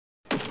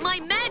my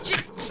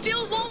magic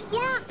still won't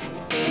work.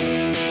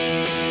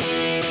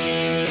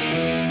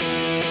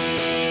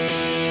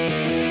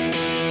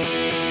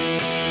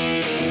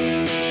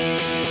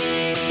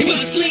 He was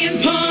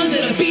slinging pawns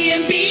at a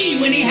B&B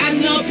when he had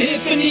an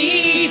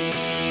epiphany.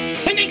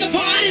 And they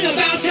complained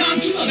about time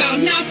too,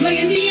 about not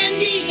playing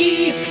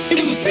D&D.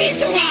 It was free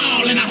for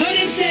all, and I heard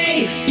him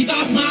say, "Keep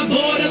off my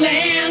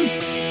borderlands.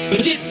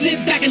 But just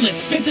sit back and let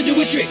Spencer do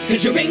his trick,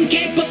 cause you're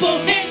incapable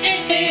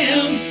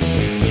hands."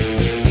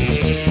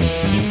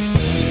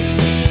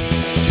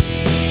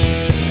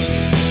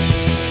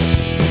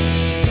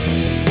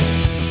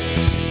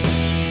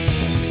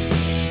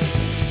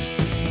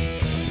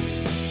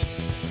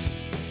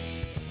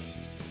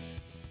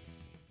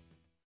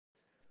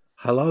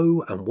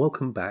 Hello and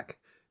welcome back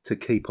to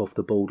Keep Off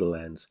the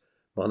Borderlands.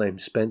 My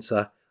name's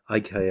Spencer,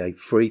 aka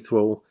Free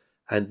Thrall,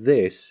 and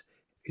this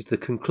is the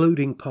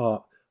concluding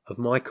part of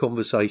my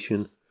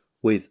conversation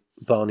with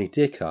Barney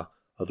Dicker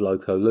of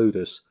Loco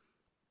Ludus,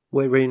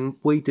 wherein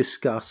we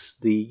discuss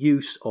the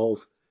use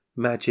of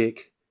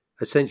magic,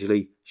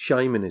 essentially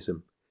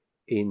shamanism,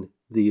 in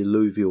the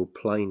alluvial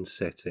plain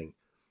setting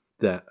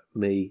that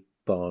me,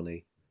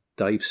 Barney,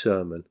 Dave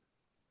Sermon,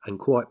 and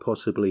quite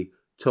possibly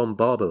Tom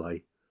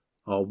Barbalet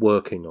are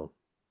working on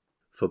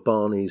for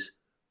Barney's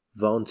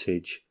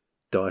Vantage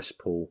dice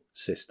pool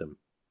system.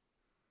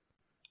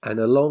 And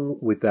along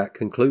with that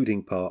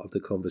concluding part of the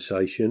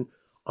conversation,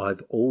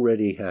 I've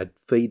already had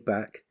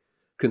feedback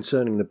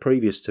concerning the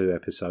previous two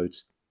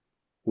episodes,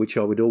 which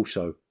I would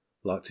also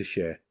like to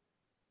share.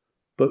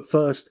 But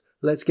first,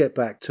 let's get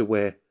back to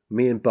where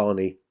me and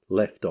Barney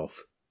left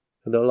off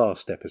in the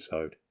last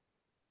episode.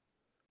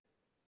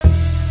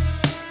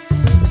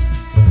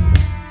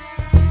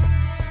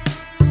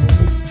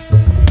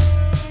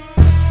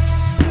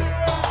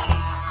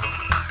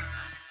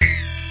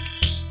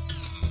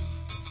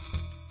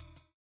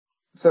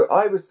 So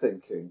I was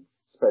thinking,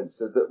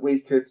 Spencer, that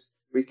we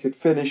could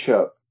finish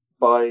up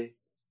by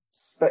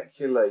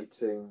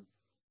speculating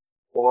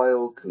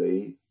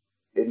wildly,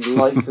 in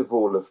light of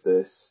all of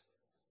this,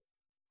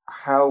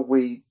 how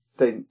we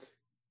think,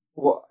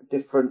 what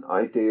different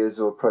ideas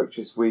or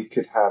approaches we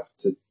could have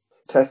to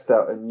test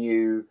out a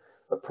new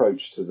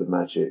approach to the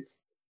magic.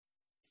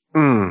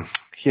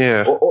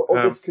 Yeah.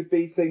 Or this could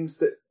be things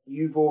that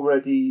you've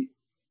already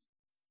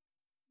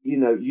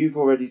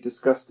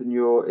discussed in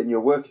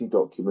your working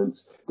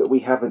documents that we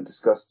haven't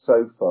discussed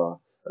so far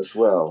as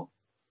well.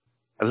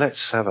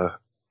 Let's have a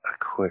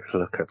quick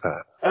look at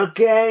that.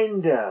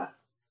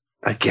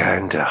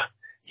 Aganda.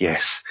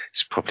 Yes,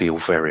 it's probably all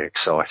very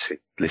exciting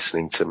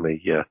listening to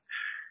me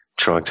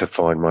trying to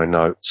find my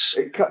notes.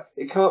 It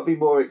can't be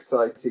more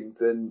exciting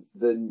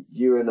than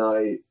you and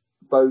I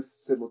both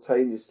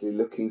simultaneously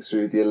looking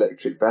through the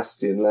Electric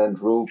Bastion Land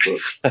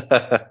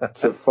rulebook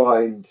to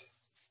find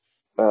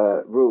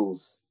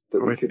rules that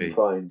we couldn't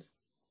find.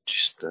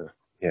 Just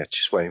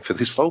waiting for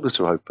this folder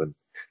to open.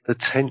 The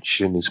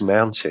tension is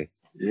mounting.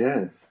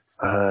 Yeah.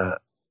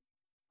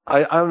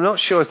 I'm not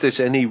sure if there's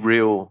any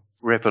real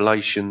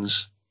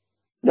revelations.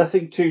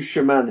 Nothing too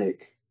shamanic.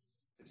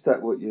 Is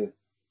that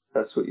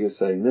that's what you're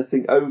saying?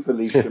 Nothing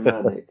overly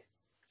shamanic.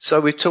 So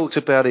we talked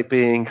about it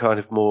being kind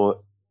of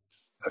more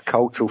a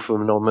cultural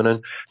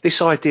phenomenon.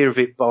 This idea of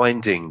it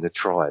binding the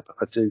tribe,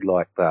 I do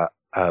like that.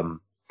 And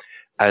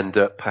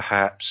that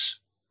perhaps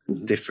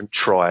different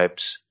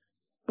tribes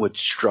would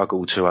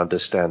struggle to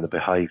understand the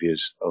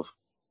behaviours of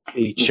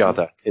each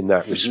other in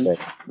that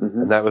respect.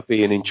 And that would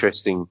be an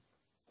interesting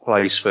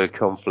place for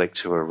conflict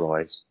to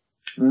arise.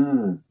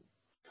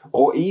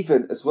 Or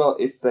even, as well,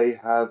 if they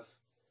have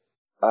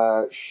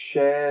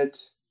shared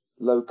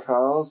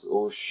locales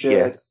or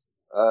shared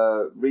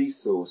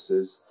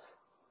resources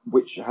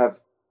which have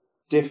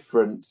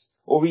different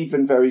or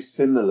even very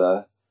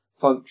similar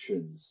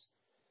functions.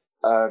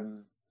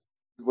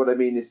 What I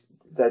mean is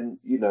then,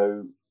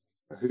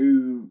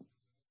 who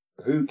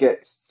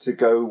gets to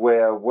go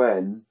where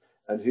when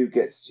and who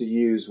gets to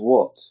use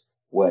what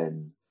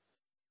when.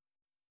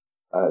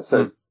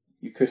 So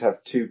you could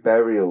have two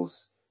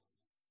burials,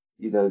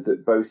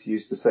 that both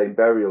use the same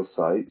burial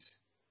site,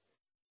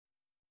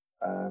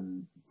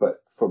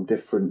 but from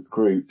different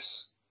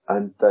groups,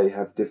 and they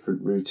have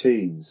different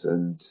routines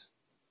and,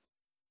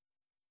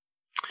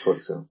 for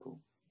example.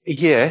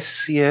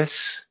 Yes.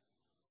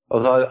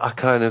 Although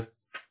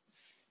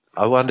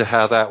I wonder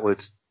how that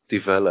would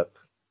develop,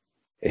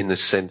 in the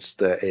sense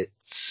that it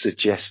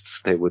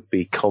suggests there would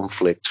be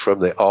conflict from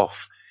the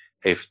off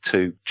if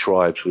two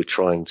tribes were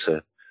trying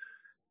to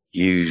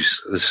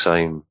use the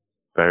same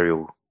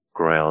burial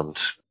ground.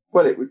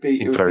 Well, it would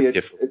be a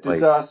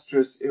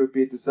disastrous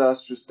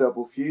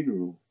double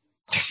funeral.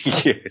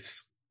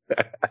 Yes,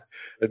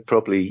 and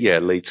probably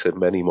lead to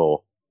many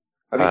more.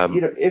 I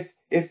mean,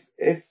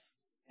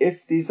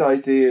 if these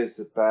ideas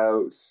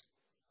about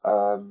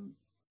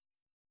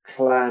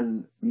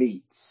clan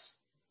meets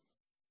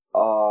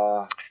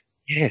are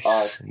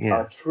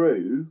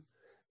true,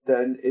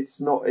 then it's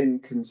not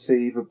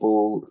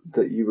inconceivable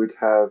that you would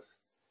have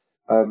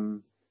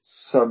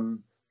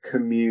some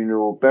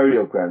communal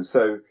burial ground.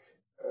 So,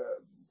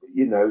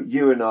 you know,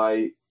 you and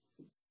I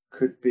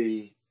could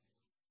be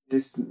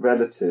distant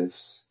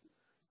relatives,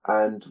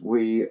 and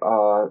we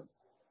are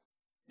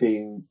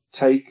being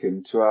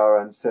taken to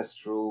our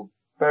ancestral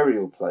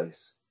burial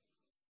place.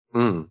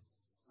 Mm.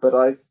 But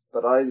I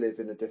live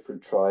in a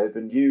different tribe,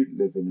 and you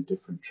live in a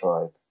different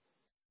tribe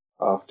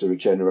after a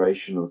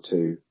generation or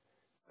two,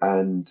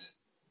 and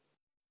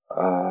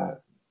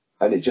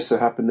it just so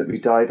happened that we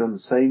died on the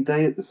same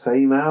day at the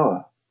same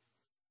hour.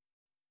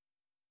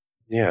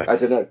 Yeah. I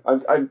don't know.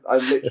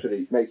 I'm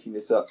literally making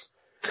this up,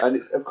 and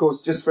it's, of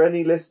course, just for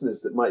any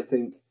listeners that might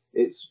think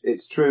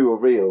it's true or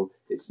real.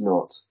 It's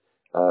not.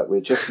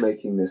 We're just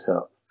making this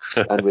up,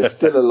 and we're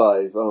still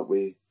alive, aren't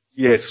we?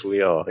 Yes,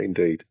 we are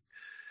indeed.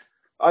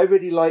 I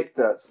really liked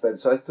that,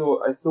 Spencer. I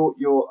thought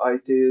your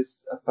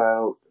ideas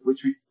about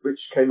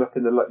which came up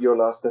in your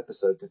last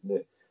episode, didn't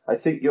it? I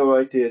think your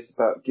ideas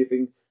about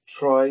giving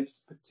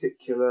tribes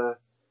particular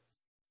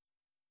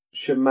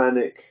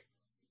shamanic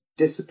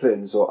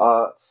disciplines or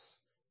arts,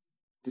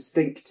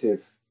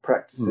 distinctive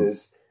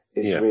practices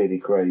is really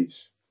great.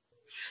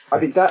 I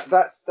mean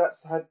that's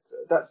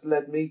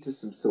led me to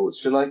some thoughts.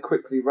 Shall I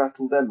quickly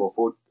rattle them off,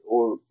 or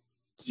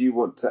do you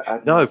want to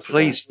add? No,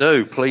 please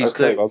do. Please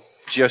Okay. do. I'm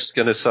just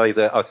going to say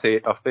that I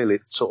feel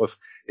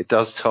it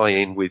does tie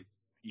in with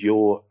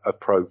your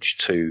approach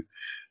to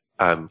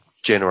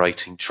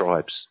generating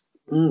tribes.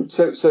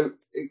 So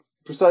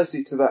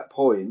precisely to that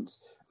point,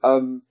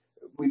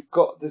 we've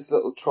got this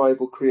little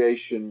tribal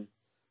creation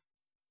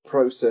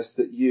process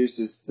that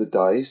uses the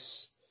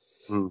dice.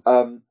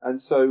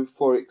 And so,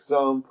 for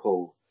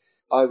example,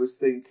 I was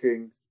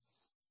thinking,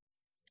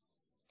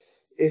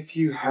 if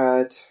you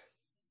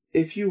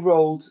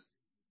rolled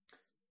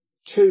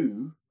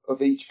 2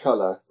 of each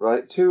colour,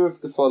 right? 2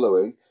 of the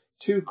following: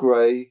 2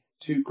 grey,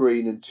 2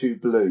 green, and 2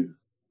 blue,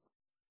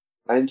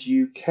 and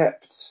you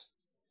kept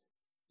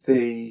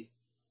the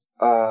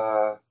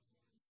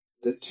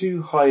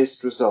 2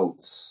 highest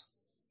results.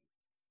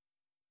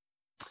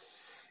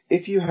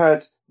 If you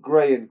had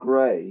grey and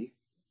grey,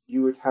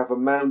 you would have a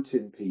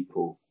mountain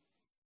people.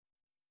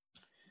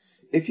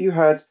 If you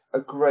had a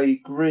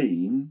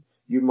grey-green,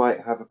 you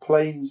might have a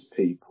plains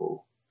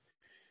people.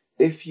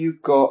 If you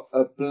got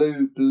a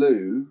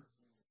blue-blue,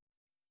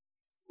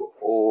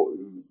 or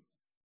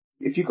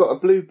if you got a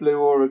blue-blue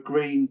or a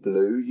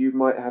green-blue, you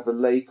might have a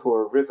lake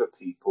or a river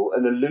people,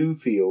 an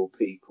alluvial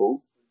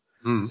people.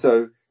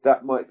 So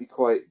that might be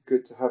quite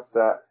good to have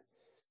that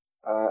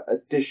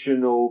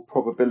additional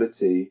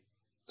probability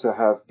to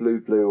have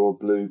blue-blue or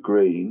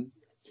blue-green.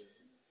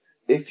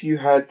 If you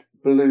had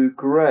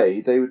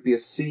blue-grey, they would be a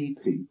sea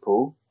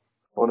people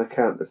on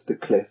account of the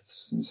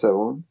cliffs and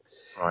so on.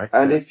 Right.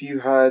 And if you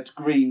had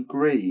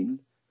green-green,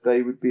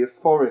 they would be a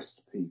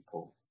forest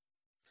people.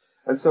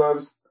 And so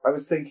I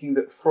was thinking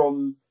that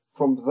from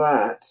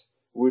that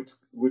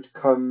would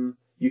come,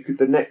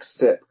 the next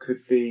step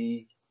could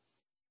be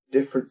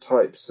different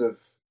types of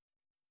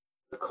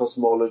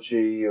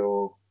cosmology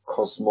or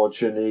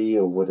cosmogony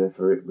or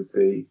whatever it would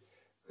be.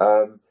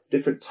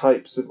 Different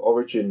types of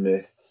origin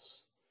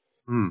myths.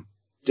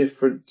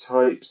 Different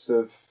types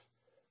of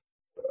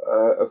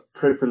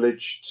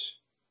privileged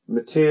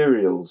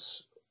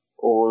materials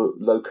or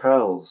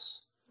locales,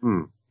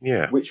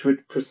 which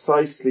would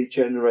precisely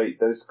generate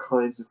those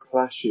kinds of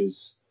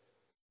clashes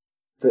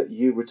that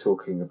you were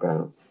talking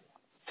about.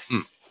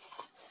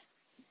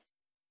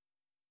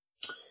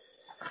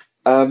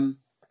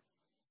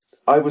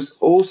 I was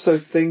also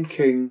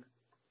thinking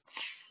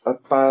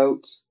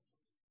about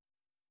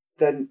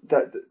then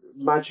that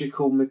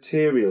magical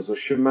materials or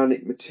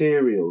shamanic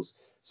materials.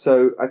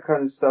 So I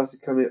kind of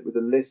started coming up with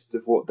a list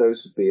of what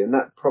those would be, and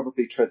that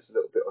probably treads a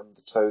little bit on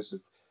the toes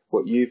of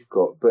what you've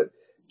got, but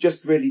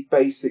just really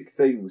basic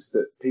things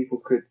that people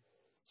could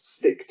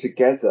stick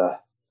together,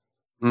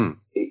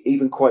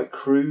 even quite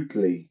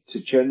crudely, to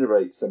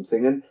generate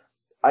something. And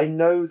I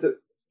know that,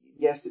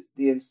 yes,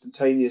 the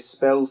instantaneous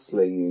spell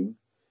slinging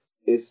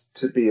is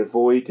to be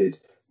avoided,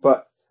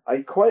 but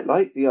I quite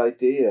like the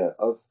idea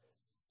of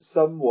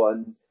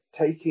someone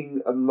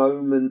taking a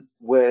moment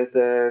where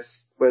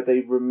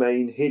they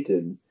remain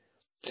hidden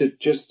to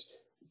just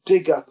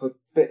dig up a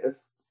bit of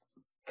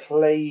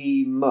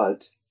clayey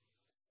mud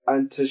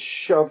and to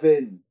shove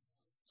in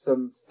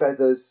some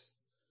feathers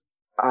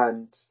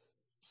and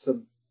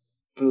some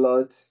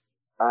blood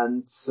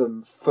and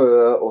some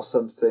fur or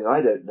something,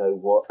 I don't know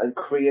what, and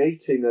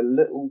creating a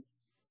little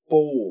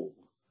ball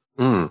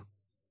that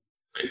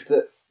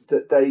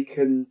they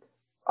can,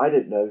 I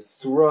don't know,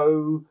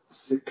 throw,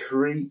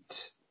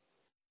 secrete,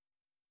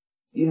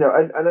 and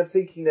I'm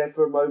thinking there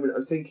for a moment,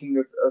 I'm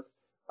thinking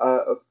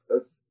of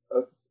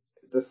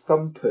the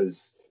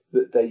thumpers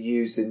that they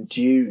use in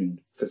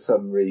Dune for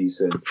some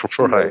reason.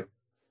 Right.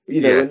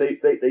 And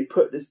they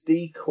put this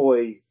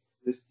decoy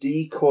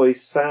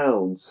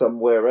sound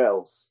somewhere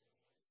else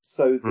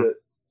so that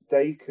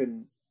they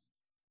can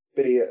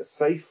be at a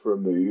safe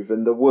remove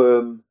and the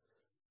worm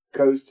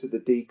goes to the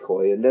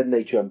decoy and then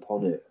they jump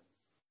on it.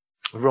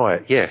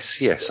 Right.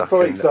 Yes.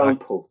 For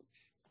example.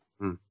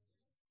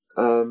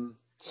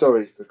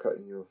 Sorry for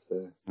cutting you off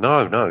there.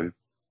 No.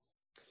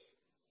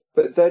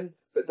 But then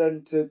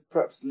to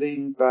perhaps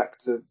lean back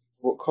to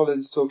what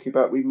Colin's talking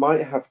about, we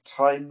might have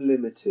time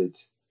limited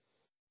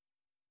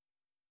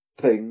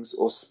things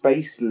or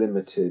space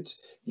limited.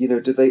 You know,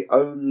 does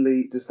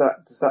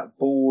that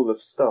ball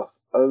of stuff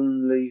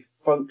only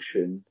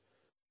function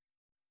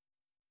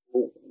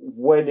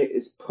when it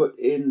is put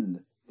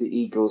in the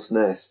eagle's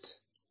nest?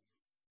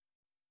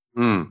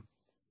 Mm.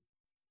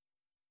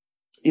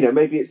 You know,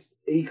 maybe it's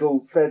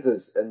eagle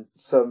feathers and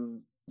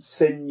some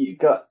sinew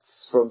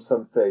guts from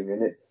something,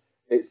 and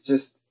it's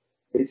just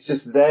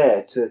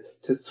there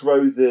to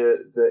throw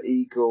the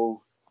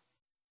eagle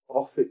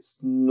off its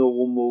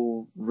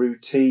normal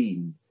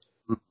routine.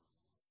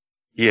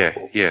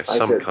 Yeah,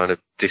 some kind of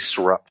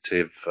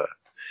disruptive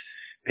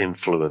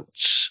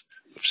influence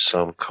of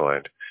some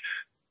kind.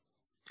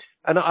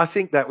 And I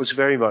think that was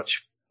very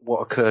much what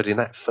occurred in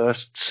that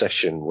first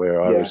session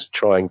where I was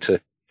trying to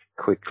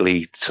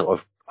quickly sort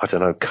of, I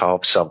don't know,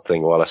 carve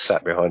something while I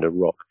sat behind a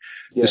rock.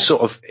 The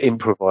sort of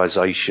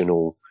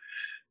improvisational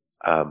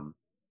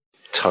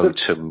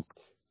totem.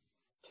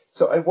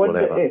 So I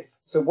wonder whatever.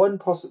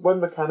 one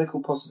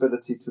mechanical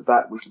possibility to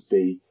that would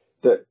be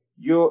that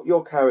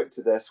your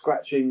character there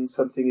scratching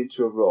something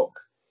into a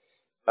rock.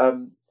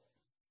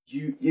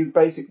 You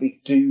basically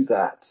do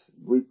that.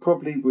 We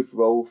probably would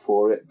roll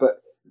for it,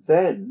 but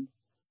then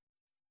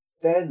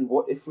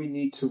what if we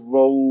need to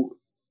roll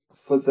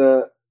for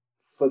the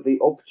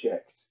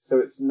object? So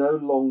it's no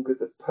longer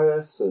the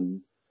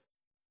person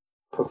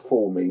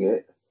performing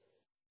it.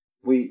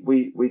 We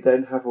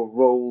then have a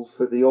roll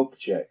for the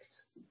object.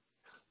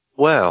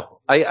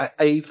 Well,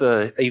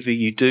 either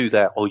you do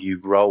that or you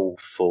roll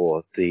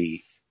for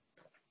the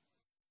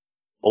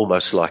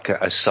almost like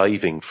a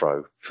saving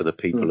throw for the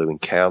people who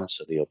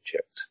encounter the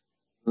object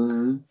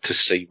to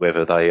see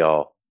whether they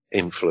are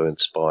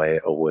influenced by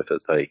it or whether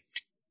they,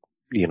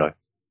 you know,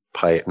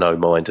 pay it no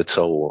mind at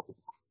all.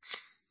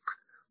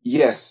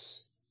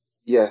 Yes.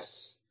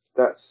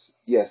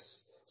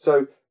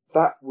 So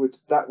that would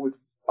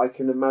I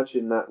can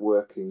imagine that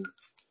working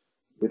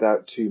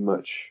without too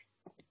much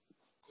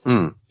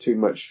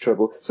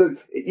trouble. So,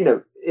 you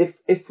know,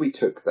 if we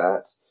took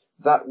that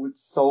would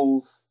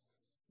solve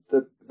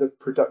the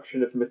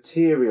production of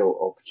material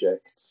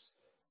objects,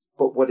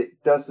 but what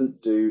it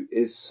doesn't do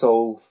is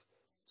solve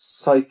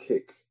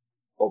psychic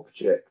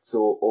objects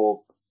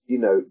or you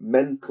know,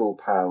 mental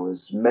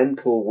powers,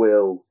 mental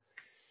will.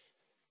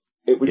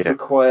 It would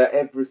require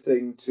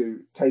everything to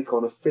take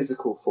on a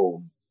physical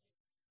form.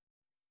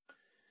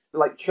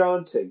 Like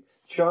chanting.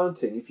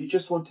 If you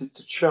just wanted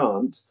to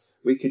chant,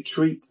 we could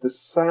treat the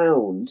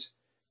sound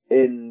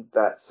in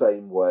that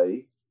same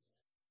way,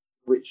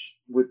 which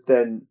would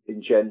then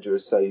engender a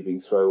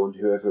saving throw on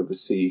whoever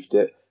received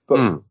it.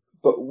 But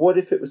what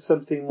if it was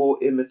something more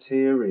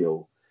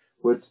immaterial?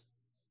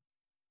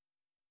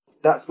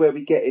 That's where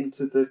we get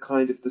into the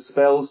kind of the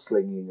spell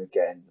slinging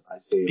again, I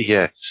feel.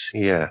 Yes,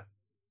 yeah.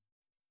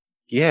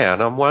 Yeah,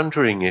 and I'm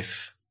wondering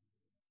if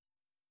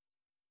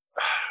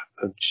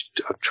I'm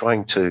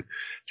trying to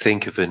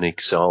think of an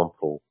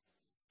example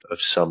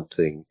of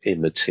something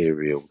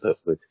immaterial that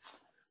would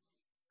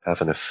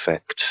have an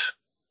effect,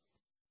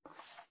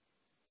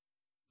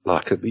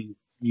 like a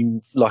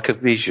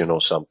vision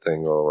or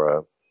something, or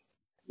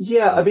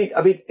I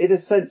mean, in a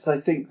sense, I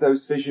think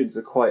those visions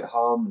are quite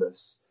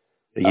harmless.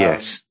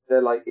 Yes,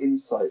 they're like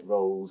insight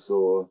rolls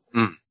or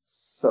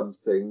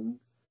something,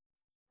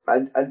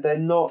 and they're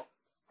not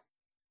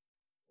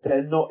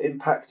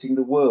impacting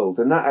the world.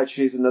 And that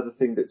actually is another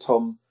thing that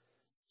Tom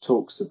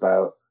talks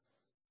about.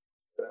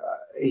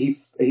 He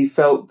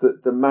felt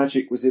that the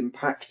magic was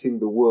impacting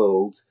the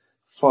world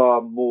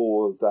far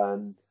more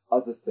than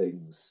other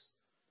things.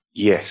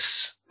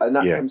 Yes. And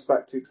that comes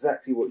back to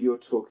exactly what you're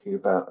talking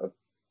about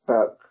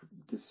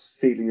this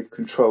feeling of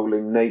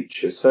controlling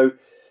nature. So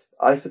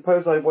I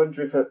suppose I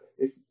wonder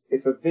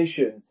if a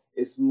vision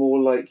is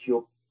more like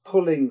you're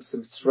pulling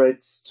some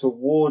threads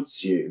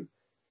towards you.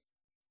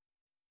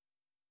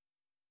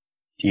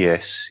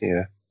 Yes,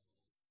 yeah.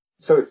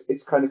 So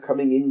it's kind of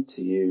coming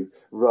into you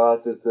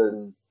rather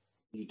than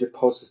you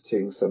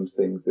depositing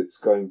something that's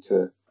going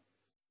to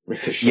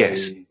ricochet.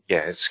 Yes,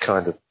 yeah, it's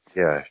kind of,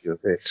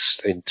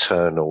 it's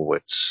internal,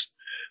 it's...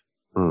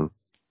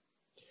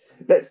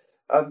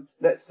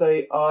 Let's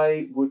say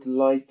I would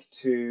like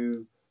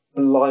to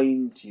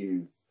blind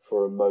you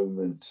for a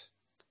moment.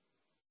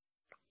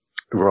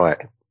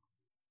 Right.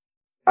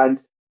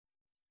 And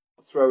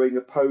throwing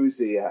a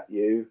posy at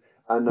you,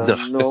 and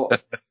I'm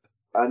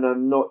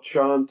not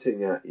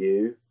chanting at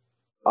you.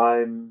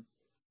 I'm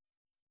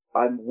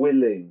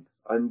willing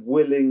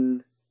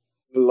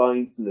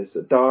blindness,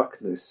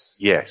 darkness.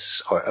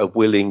 Yes,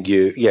 willing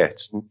you,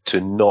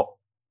 to not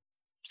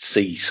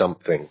see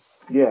something.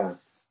 Yeah.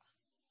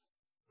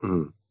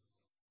 Mm.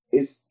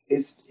 Is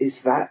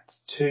that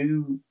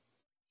too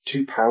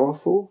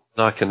powerful?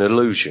 Like an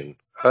illusion.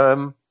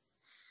 Tom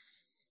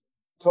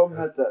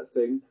had that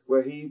thing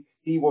where he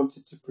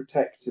wanted to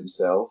protect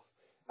himself,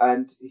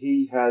 and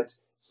he had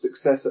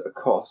success at a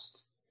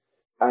cost,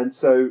 and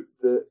so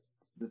the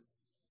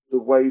the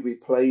way we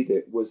played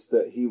it was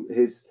that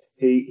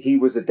he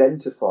was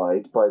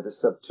identified by the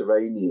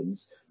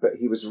Subterraneans, but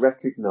he was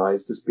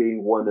recognised as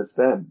being one of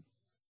them.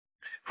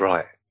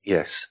 Right.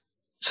 Yes.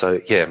 So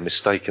yeah,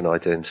 mistaken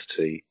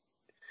identity.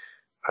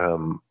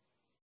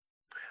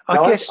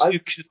 I guess you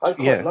could. I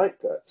quite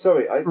like that.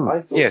 Sorry, I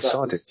thought yes,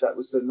 that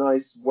was a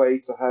nice way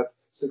to have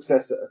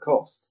success at a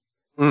cost.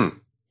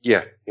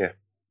 Yeah.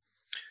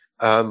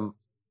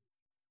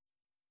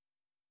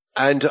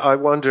 And I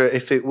wonder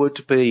if it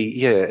would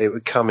be, it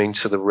would come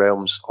into the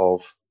realms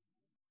of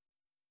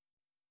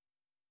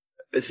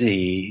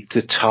the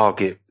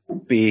target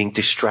being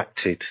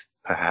distracted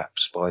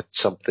perhaps by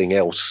something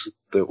else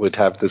that would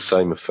have the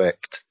same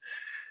effect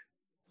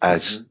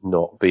as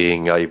not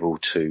being able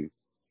to,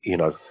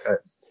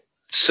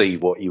 see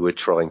what you were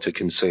trying to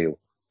conceal.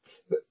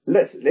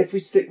 If we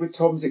stick with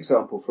Tom's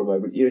example for a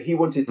moment, he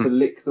wanted to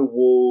lick the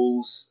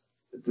walls,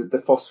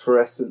 the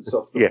phosphorescence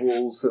off the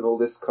walls and all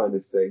this kind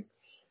of thing.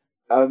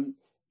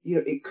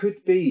 It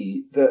could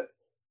be that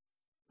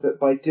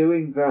by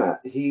doing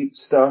that, he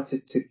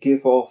started to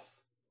give off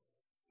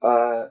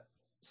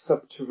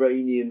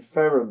subterranean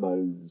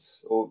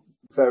pheromones, or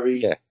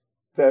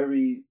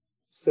very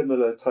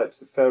similar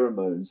types of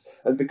pheromones.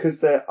 And because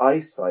their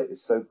eyesight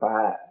is so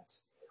bad,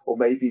 or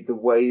maybe the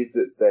way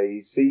that they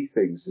see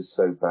things is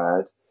so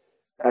bad,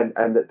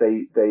 and that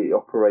they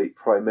operate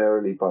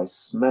primarily by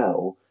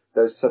smell,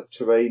 those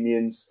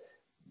subterraneans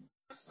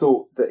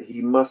thought that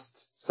he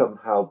must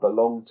somehow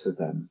belong to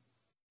them.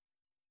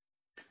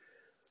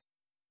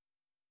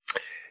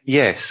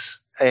 Yes.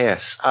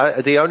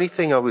 The only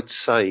thing I would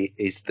say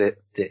is that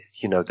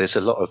there's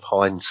a lot of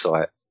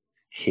hindsight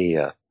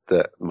here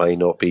that may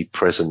not be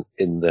present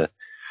in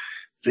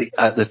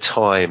at the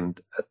time.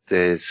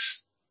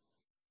 There's,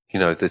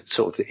 the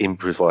sort of the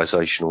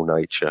improvisational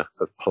nature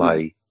of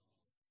play.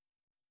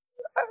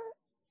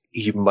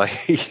 You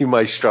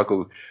may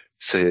struggle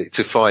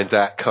to find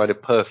that kind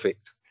of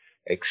perfect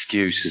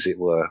excuse, as it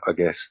were, I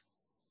guess,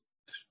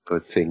 for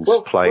things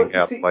playing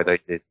out the way they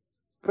did.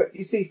 But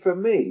you see, for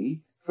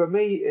me,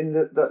 in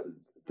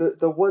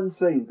the one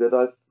thing that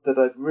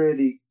I've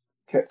really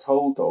kept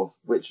hold of,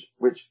 which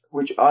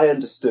I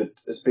understood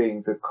as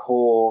being the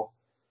core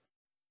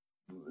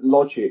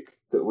logic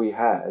that we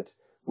had,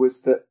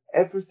 was that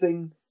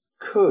everything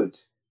could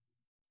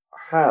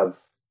have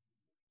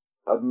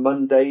a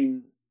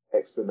mundane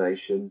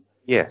explanation,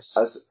 yes,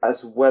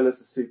 as well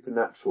as a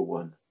supernatural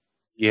one.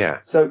 Yeah.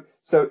 So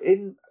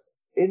in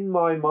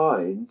my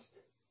mind,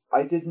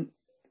 I didn't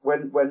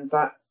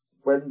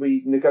when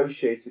we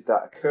negotiated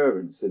that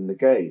occurrence in the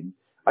game,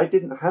 I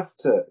didn't have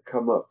to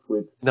come up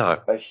with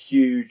a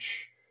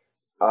huge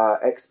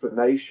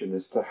explanation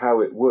as to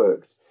how it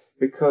worked,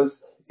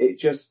 because it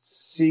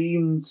just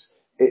seemed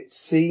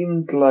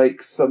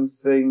like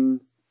something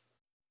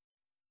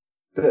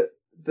that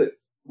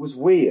was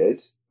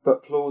weird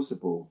but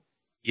plausible.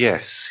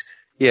 Yes.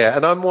 Yeah,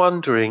 and I'm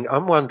wondering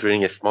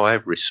if my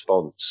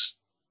response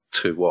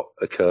to what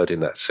occurred in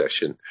that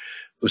session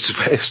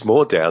was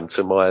more down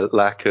to my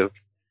lack of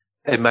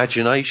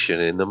imagination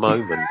in the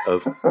moment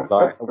of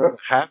like,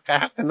 how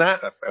can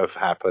that have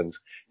happened?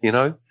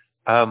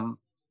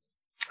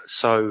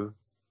 So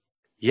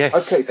yes,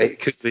 okay, so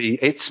it could be.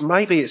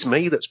 Maybe it's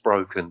me that's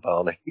broken,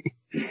 Barney.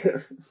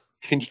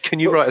 Can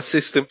you write a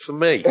system for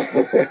me?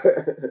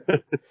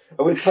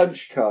 With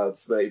punch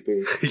cards,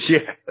 maybe.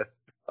 Yeah.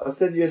 I'll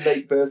send you a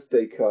late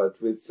birthday card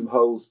with some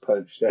holes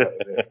punched out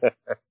of it.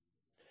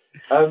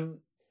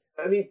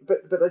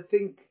 But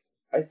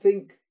I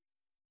think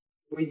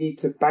we need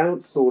to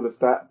bounce all of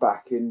that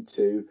back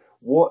into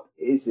what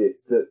is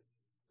it that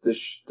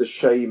the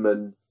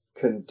shaman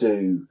can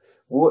do?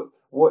 What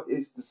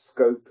is the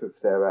scope of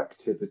their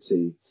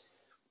activity?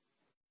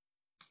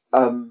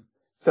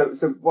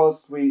 So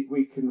whilst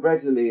we can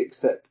readily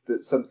accept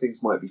that some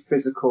things might be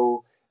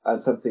physical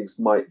and some things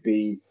might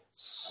be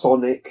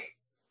sonic,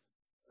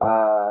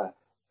 and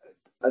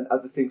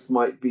other things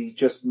might be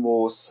just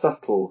more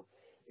subtle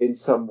in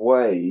some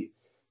way,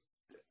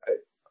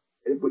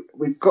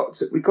 we've got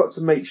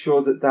to make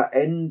sure that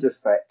end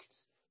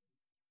effect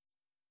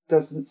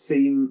doesn't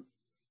seem,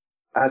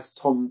 as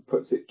Tom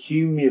puts it,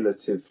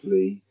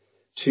 cumulatively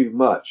too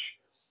much.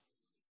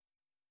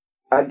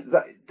 And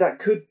that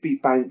could be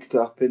banked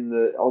up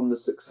on the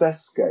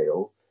success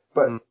scale,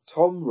 but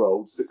Tom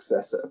rolled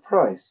success at a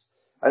price.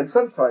 And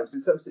sometimes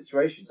in some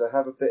situations I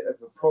have a bit of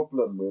a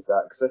problem with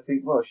that, because I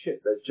think, well,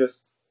 shit,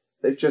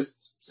 they've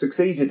just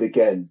succeeded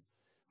again.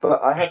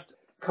 But I have to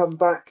come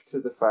back to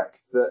the fact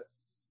that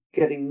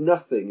getting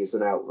nothing is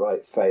an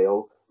outright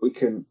fail. We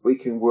can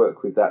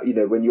work with that.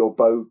 When your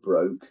bow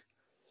broke.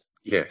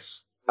 Yes.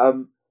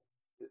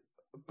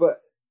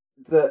 But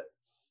the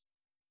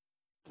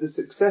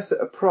success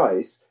at a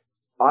price,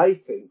 I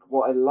think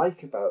what I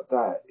like about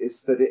that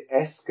is that it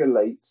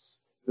escalates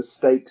the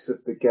stakes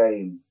of the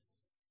game.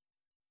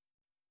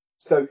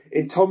 So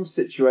in Tom's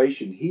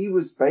situation, he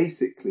was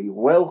basically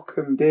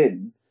welcomed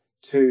in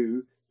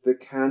to the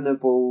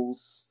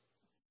cannibals'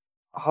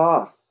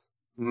 hearth.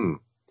 And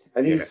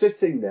he's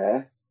sitting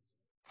there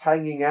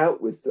hanging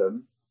out with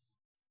them,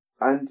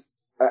 And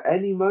at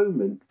any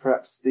moment,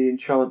 perhaps the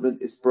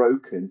enchantment is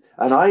broken.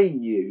 And I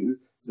knew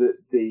that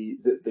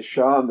the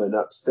shaman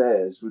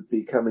upstairs would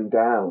be coming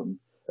down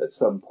at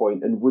some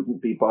point and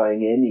wouldn't be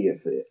buying any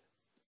of it.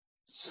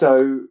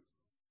 So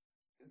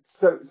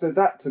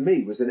that to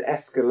me was an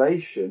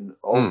escalation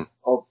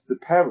of the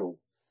peril.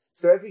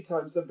 So every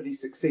time somebody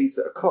succeeds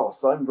at a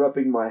cost, I'm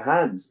rubbing my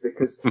hands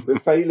because we're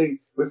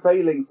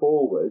failing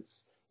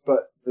forwards,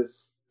 but the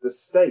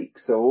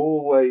stakes are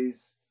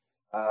always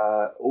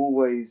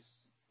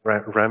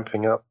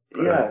ramping up.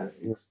 Yeah.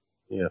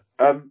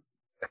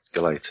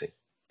 Escalating.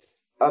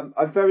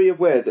 I'm very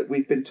aware that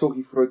we've been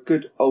talking for a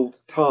good old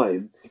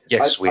time.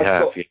 Yes,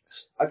 yes.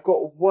 I've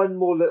got one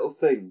more little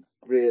thing,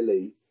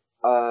 really.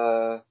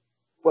 Well,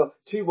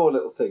 two more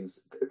little things.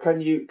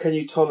 Can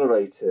you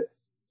tolerate it?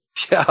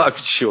 Yeah, I'm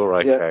sure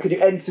I can. Can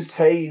you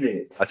entertain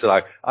it? I don't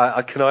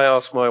know. Can I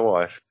ask my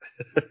wife?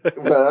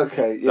 Well,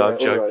 okay. Yeah, no, I'm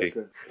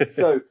joking. Right.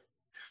 So,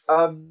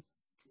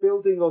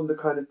 building on the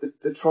kind of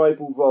the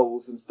tribal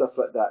roles and stuff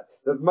like that,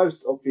 the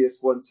most obvious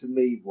one to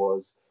me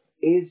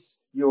is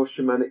your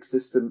shamanic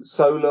system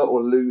solar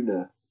or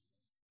lunar?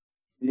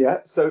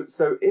 Yeah. So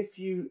if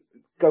you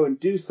go and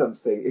do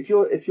something, if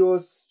your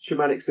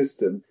shamanic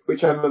system,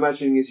 which I'm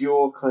imagining is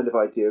your kind of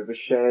idea of a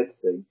shared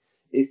thing,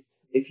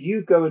 if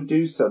you go and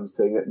do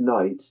something at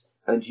night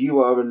and you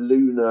are a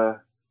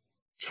lunar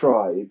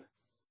tribe,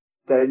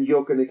 then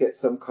you're going to get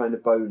some kind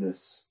of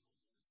bonus.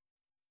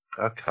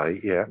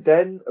 Okay, yeah.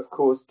 Then, of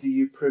course, do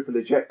you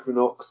privilege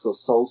equinox or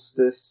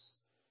solstice?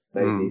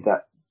 Maybe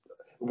that.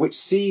 Which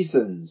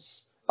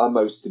seasons are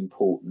most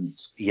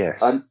important?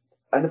 Yes. And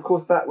of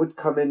course, that would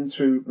come in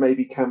through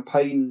maybe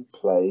campaign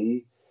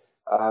play.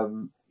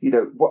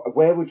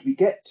 Where would we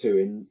get to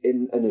in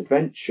an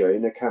adventure,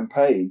 in a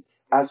campaign,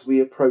 as we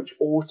approach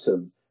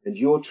autumn? And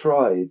your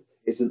tribe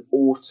is an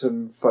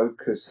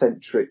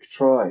autumn-focus-centric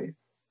tribe.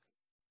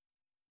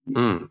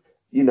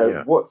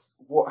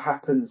 What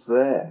happens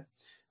there?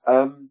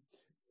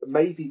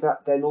 Maybe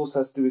that then also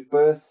has to do with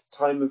birth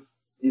time of,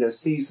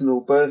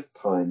 seasonal birth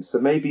time. So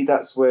maybe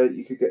that's where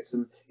you could get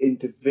some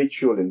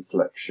individual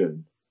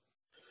inflection.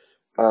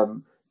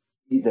 So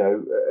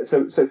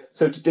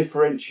to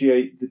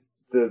differentiate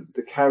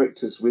the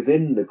characters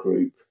within the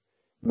group,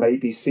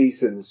 maybe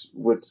seasons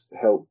would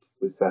help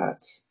with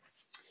that.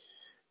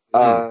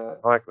 I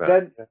like that.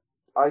 Then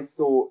I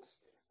thought,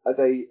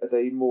 do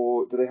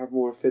they have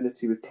more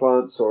affinity with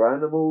plants or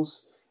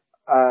animals?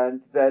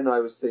 And then I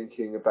was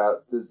thinking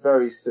about the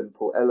very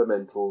simple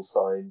elemental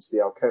signs, the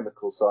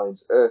alchemical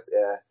signs, earth,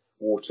 air,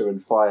 water,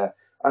 and fire.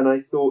 And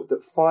I thought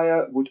that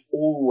fire would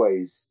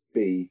always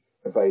be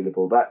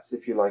available. That's,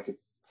 if you like, a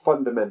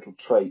fundamental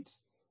trait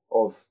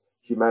of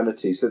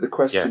humanity. So the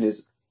question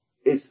is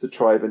the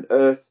tribe an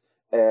earth,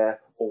 air,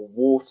 or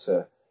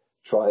water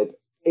tribe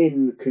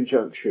in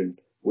conjunction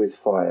with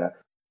fire?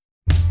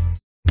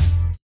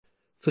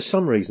 For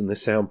some reason, the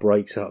sound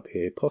breaks up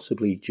here,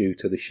 possibly due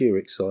to the sheer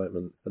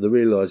excitement and the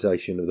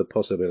realisation of the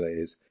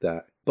possibilities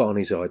that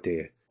Barney's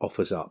idea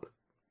offers up.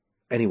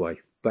 Anyway,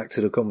 back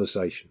to the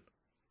conversation.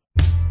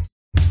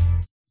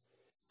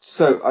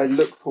 So I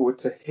look forward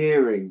to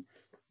hearing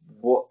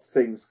what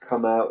things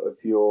come out of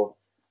your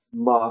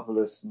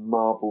marvellous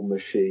marble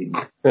machine.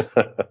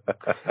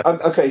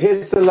 Okay,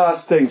 here's the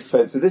last thing,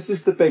 Spencer. This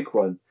is the big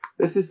one.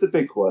 This is the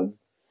big one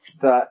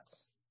that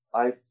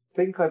I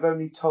think I've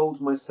only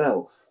told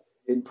myself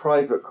in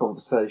private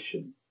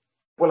conversation.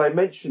 Well, I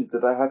mentioned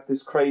that I have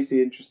this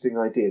crazy interesting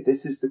idea.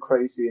 This is the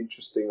crazy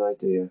interesting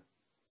idea.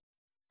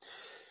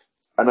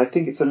 And I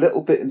think it's a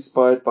little bit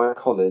inspired by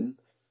Colin.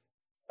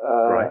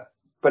 Right.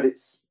 But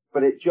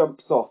it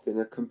jumps off in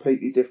a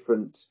completely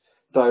different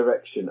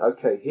direction.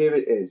 Okay, here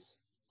it is.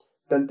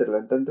 Dun,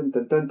 dun, dun, dun,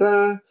 dun, dun,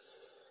 dun.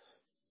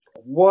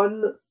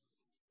 One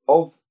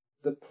of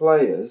the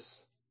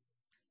players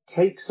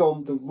takes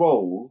on the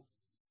role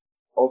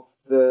of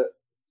the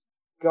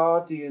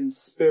guardian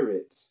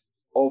spirit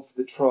of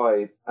the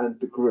tribe and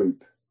the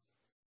group.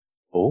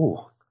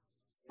 Oh,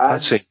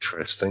 that's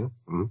interesting.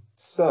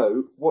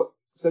 So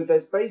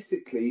there's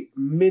basically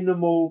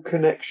minimal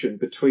connection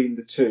between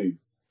the two.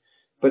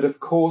 But of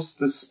course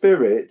the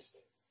spirit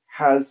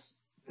has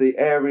the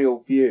aerial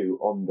view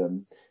on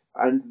them,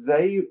 and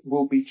they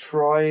will be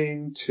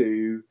trying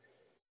to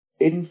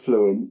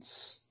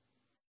influence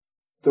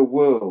the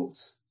world.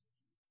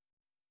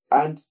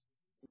 And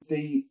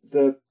the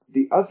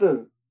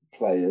other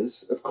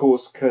players, of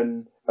course,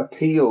 can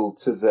appeal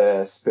to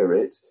their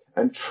spirit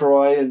and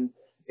try and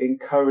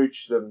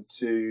encourage them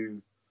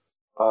to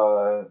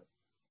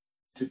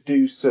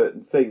do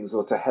certain things,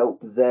 or to help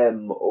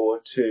them,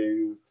 or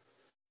to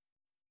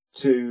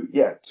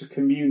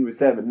commune with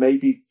them. And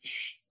maybe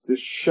the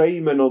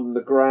shaman on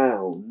the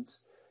ground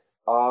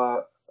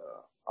are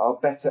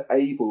better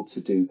able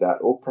to do that,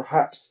 or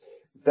perhaps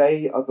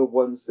they are the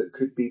ones that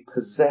could be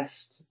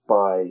possessed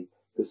by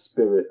the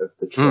spirit of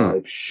the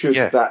tribe, should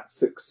that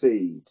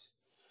succeed.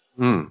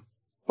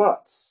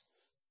 But,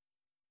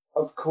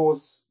 of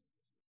course,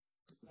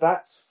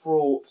 that's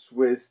fraught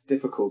with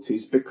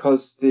difficulties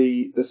because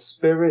the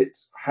spirit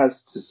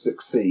has to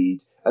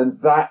succeed, and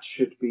that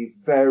should be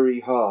very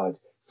hard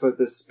for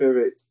the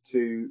spirit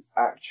to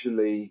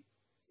actually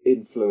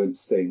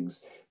influence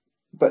things,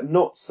 but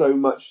not so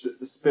much that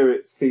the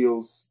spirit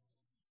feels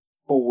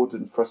bored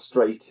and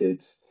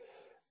frustrated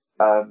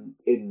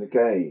in the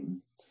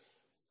game.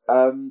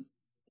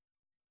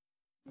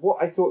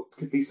 What I thought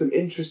could be some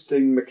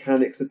interesting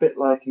mechanics, a bit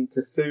like in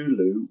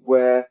Cthulhu,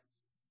 where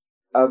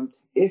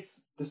if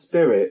the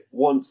spirit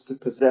wants to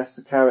possess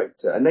a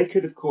character, and they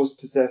could, of course,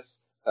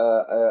 possess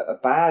a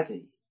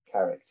baddie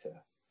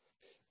character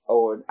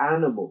or an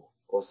animal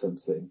or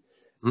something.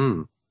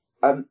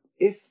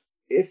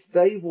 If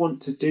they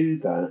want to do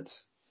that,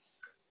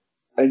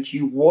 and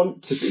you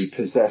want to be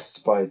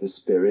possessed by the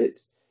spirit,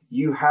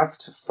 you have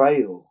to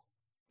fail.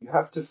 You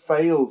have to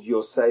fail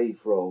your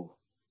save roll.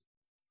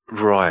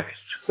 Right.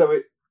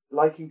 So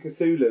like in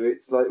Cthulhu,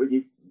 it's like when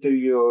you do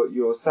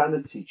your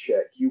sanity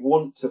check, you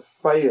want to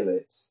fail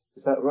it.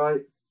 Is that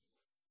right?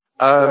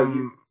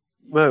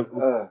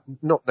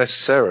 Not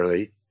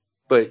necessarily,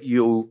 but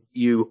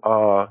you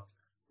are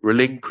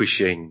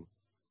relinquishing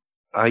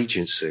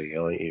agency,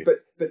 aren't you?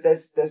 But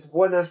there's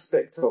one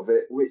aspect of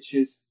it which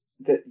is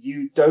that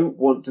you don't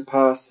want to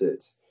pass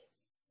it,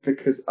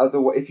 because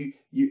otherwise,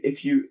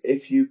 if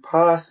you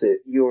pass it,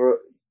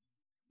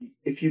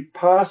 if you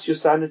pass your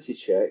sanity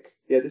check,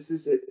 this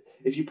is it.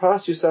 If you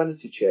pass your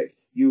sanity check,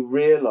 you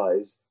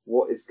realise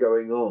what is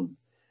going on,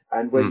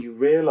 and when you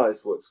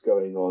realise what's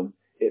going on,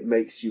 it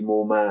makes you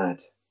more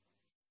mad.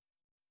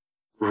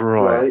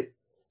 Right?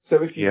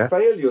 So if you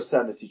fail your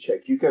sanity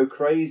check, you go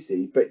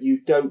crazy, but you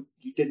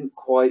didn't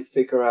quite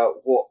figure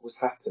out what was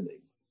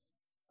happening.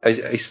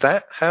 Is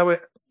that how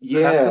it?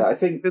 Yeah, happened?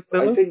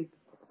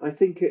 I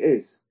think it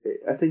is.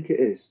 I think it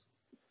is.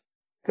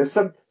 Because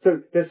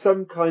there's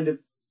some kind of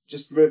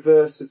just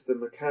reverse of the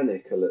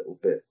mechanic a little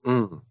bit.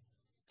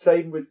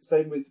 Same with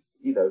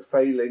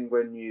failing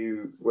when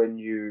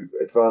you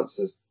advance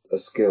a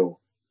skill.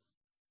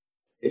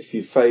 If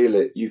you fail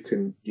it, you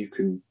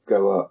can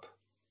go up.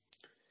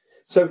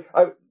 So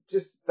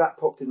that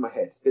popped in my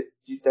head.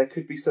 There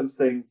could be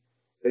something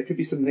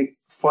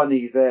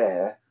funny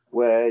there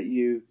where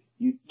you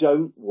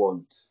don't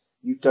want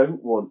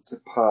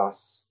to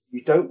pass.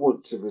 You don't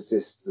want to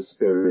resist the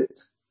spirit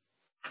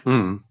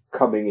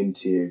coming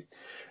into you.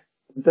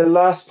 The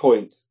last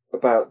point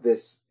about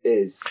this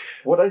is,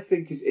 what I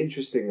think is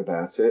interesting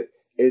about it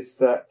is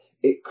that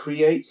it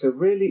creates a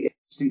really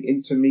interesting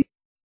intermediate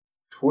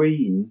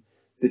between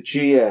the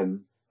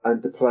GM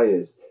and the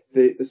players.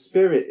 The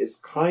spirit is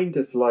kind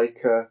of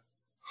like a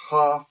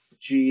half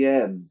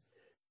GM,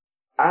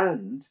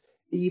 and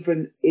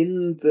even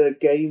in the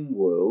game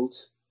world,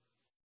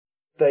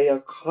 they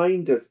are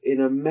kind of in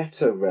a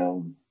meta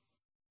realm.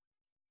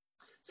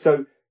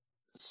 So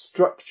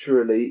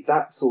structurally,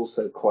 that's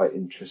also quite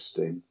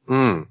interesting.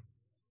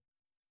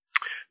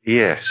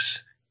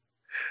 Yes.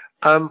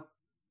 I'm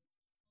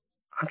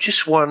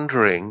just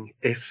wondering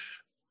if,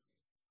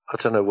 I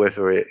don't know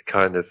whether it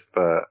kind of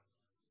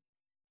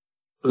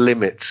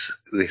limits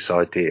this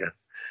idea,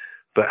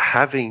 but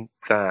having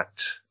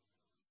that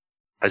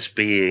as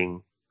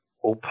being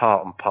all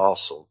part and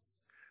parcel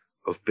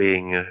of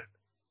being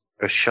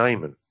a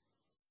shaman,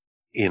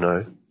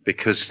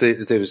 because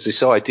there was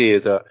this idea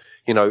that,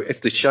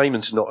 if the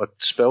shaman's not a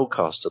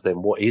spellcaster,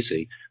 then what is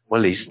he?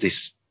 Well, he's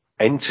this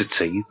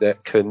entity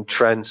that can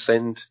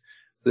transcend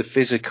the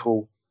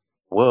physical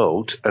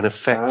world and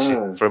affect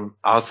it from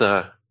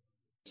other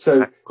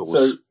angles.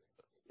 So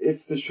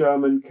if the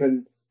shaman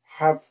can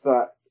have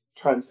that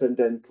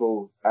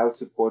transcendental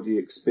out-of-body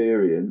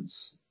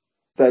experience,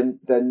 then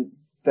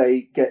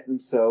they get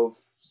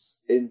themselves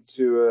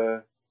into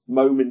a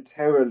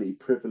momentarily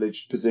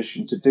privileged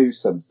position to do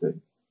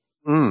something.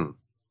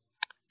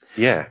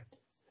 Yeah.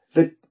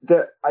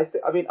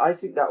 I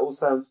think that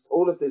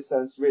all of this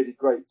sounds really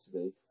great to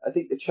me. I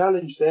think the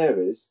challenge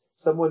there is,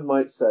 someone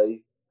might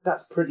say,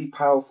 that's pretty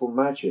powerful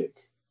magic.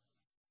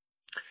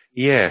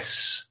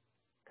 Yes,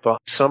 but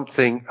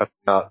something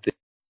about the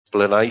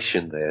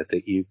explanation there,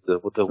 that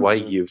the way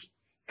you've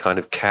kind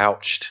of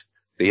couched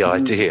the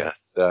idea,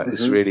 that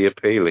is really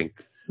appealing.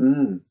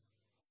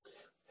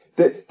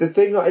 The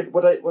thing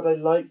what I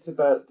liked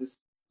about this,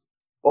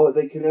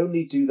 they can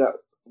only do that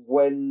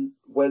when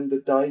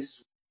the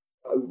dice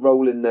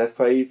roll in their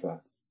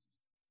favour.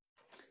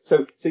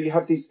 So you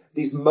have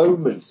these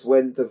moments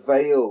when the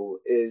veil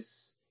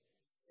is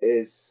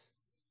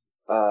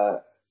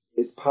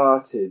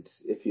parted,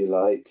 if you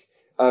like,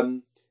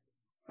 and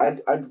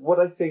what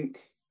I think,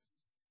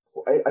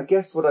 I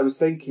guess what I was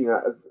thinking,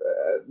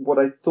 what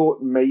I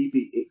thought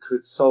maybe it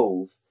could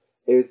solve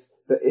is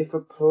that if a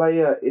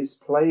player is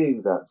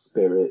playing that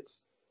spirit,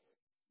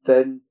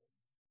 then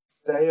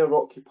they are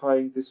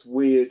occupying this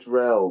weird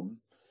realm,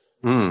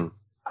 and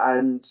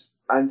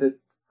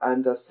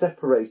are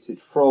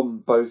separated from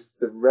both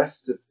the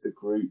rest of the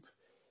group,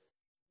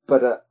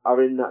 but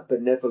are in that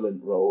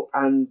benevolent role,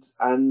 and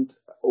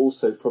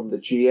also from the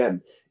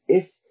GM.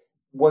 If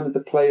one of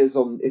the players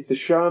if the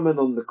shaman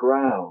on the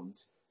ground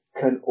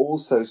can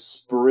also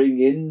spring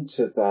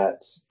into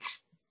that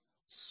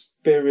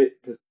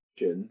spirit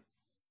position,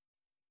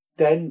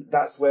 then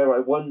that's where I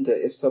wonder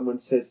if someone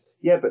says,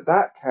 yeah, but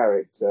that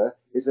character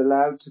is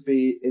allowed to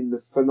be in the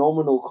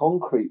phenomenal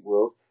concrete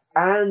world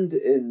and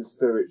in the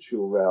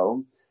spiritual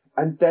realm,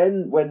 and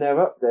then when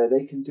they're up there,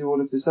 they can do all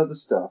of this other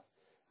stuff.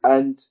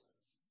 And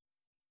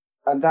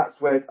that's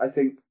where I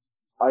think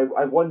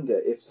I wonder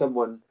if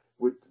someone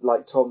would,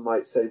 like Tom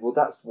might say, well,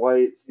 that's why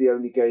it's the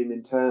only game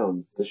in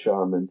town, the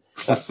Shaman.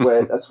 That's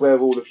where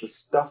all of the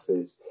stuff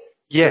is.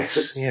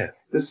 Yes,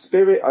 The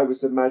spirit I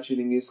was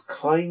imagining is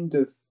kind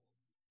of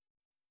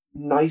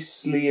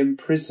nicely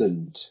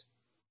imprisoned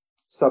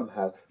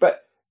somehow.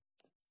 But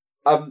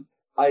I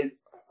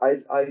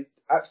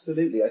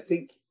absolutely, I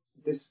think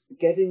this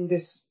getting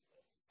this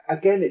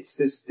again. It's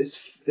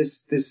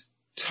this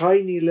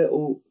tiny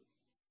little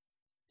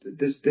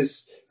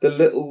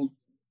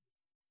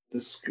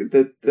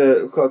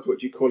God, what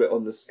do you call it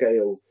on the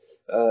scale?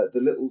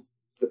 The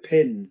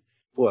pin.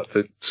 What,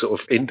 the sort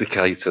of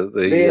indicator?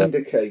 The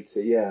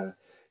indicator, yeah.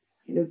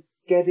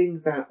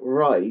 Getting that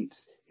right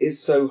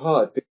is so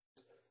hard because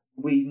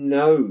we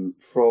know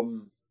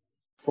from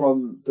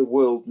the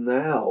world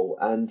now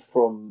and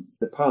from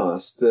the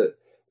past that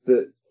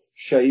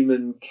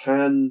shaman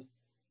can,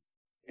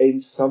 in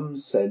some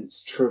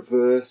sense,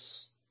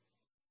 traverse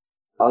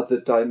other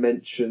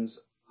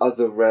dimensions,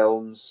 other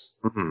realms.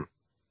 Mm-hmm.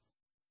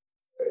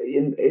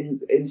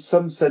 In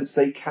some sense,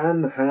 they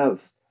can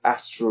have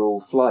astral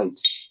flight.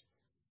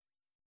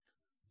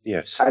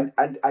 Yes.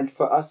 And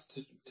for us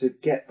to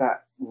get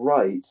that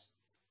right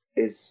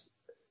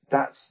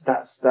that's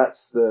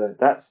the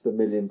 $1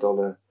 million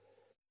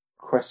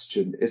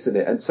question, isn't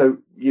it? And so,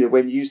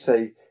 when you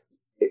say,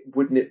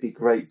 wouldn't it be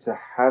great to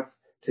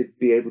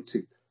be able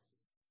to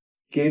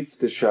give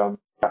the shaman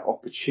that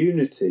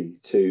opportunity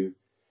to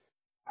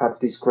have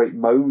these great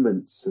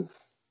moments of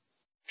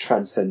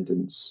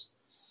transcendence?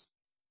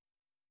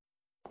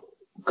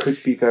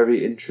 Could be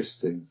very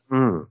interesting.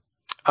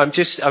 I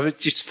was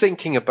just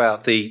thinking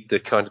about the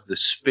kind of the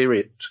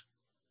spirit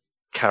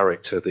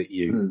character that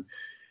you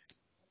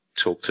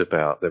talked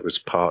about, that was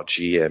part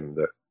GM,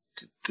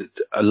 that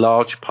a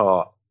large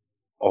part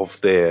of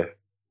their,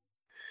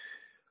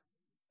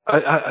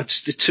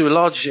 to a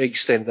large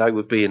extent, they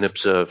would be an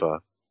observer,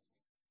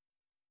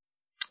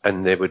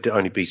 and there would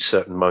only be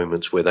certain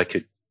moments where they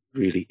could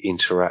really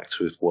interact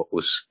with what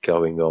was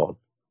going on.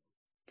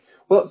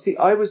 Well, see,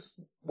 I was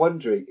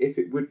wondering if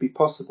it would be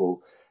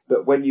possible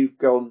that when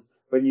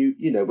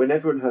when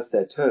everyone has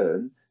their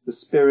turn, the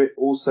spirit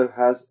also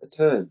has a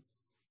turn.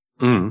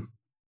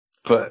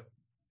 But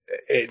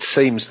it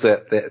seems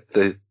that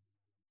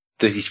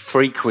the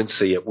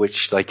frequency at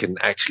which they can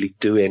actually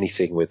do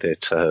anything with their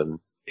turn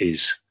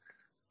is,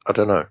 I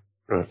don't know.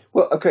 Right.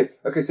 Well, okay.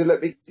 So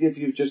let me give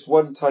you just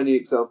one tiny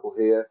example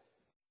here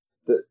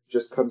that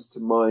just comes to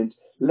mind.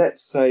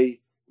 Let's say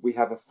we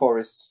have a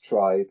forest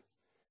tribe,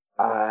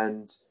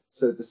 and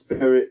so the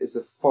spirit is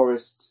a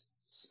forest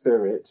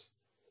spirit.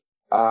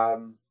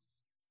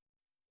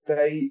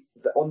 They,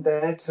 on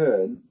their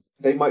turn,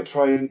 they might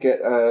try and get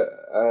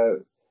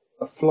a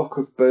flock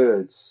of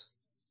birds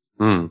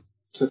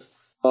to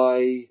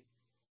fly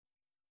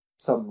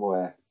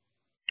somewhere.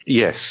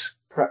 Yes.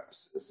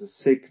 Perhaps as a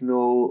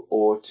signal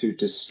or to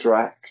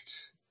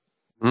distract.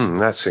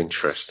 That's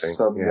interesting.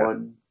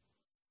 Someone.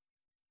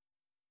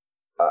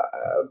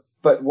 Yeah.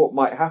 But what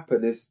might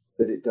happen is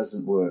that it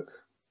doesn't work.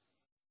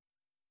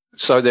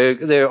 So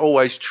they're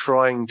always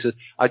trying to.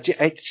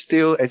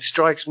 It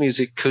strikes me as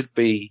it could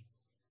be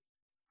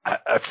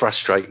a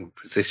frustrating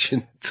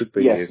position to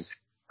be in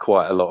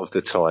quite a lot of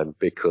the time,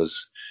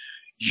 because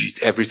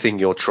everything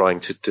you're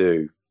trying to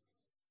do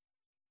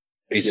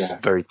is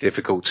very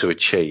difficult to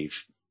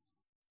achieve.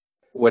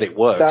 When it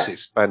works,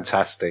 it's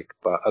fantastic,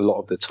 but a lot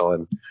of the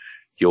time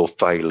you're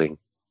failing.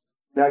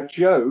 Now,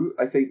 Joe,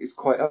 I think, is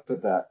quite up for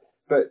that,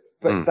 but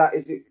that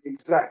is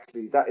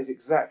exactly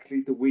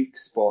the weak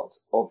spot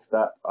of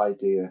that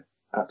idea.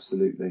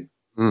 Absolutely.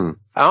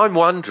 I'm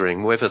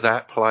wondering whether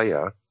that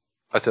player,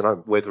 I don't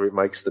know, whether it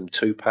makes them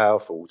too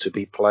powerful to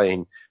be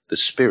playing the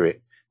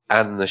spirit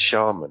and the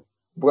shaman.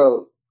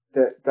 Well,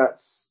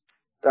 that's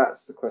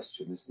the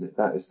question, isn't it?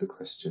 That is the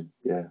question.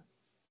 Yeah.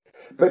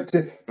 But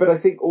I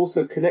think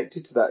also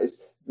connected to that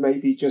is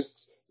maybe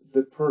just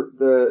the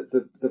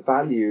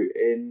value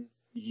in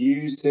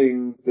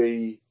using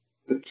the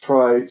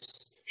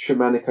tribe's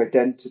shamanic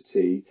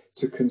identity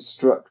to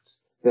construct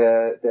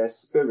their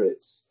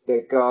spirits,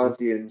 their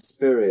guardian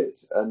spirit,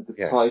 and the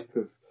type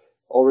of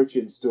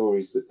origin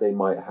stories that they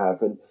might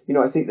have. And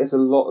I think there's a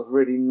lot of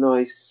really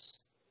nice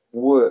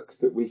work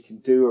that we can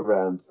do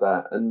around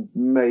that, and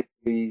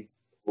maybe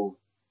will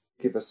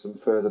give us some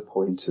further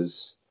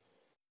pointers.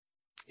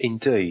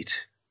 Indeed.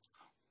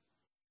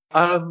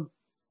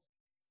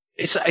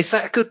 Is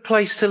that a good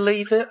place to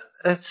leave it?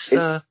 It's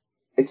a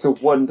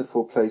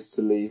wonderful place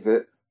to leave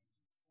it.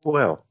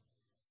 Well,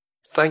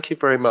 thank you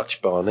very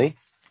much, Barney.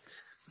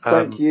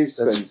 Thank you,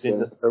 Spencer. It's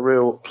been a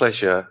real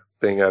pleasure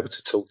being able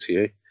to talk to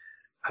you.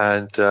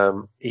 And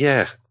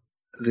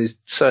there's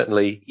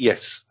certainly,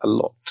 yes, a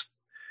lot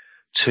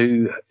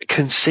to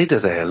consider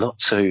there, a lot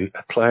to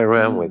play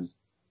around with.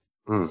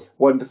 Mm.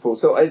 Wonderful.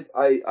 So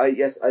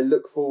I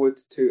look forward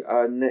to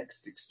our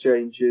next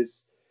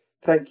exchanges.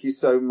 Thank you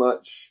so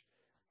much,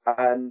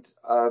 and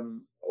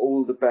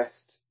all the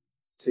best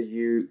to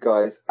you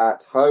guys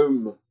at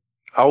home.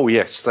 Oh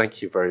yes,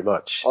 thank you very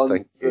much.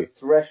 On the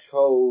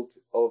threshold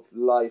of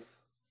life,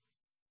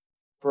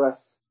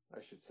 breath,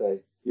 I should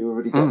say. You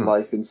already got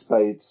life in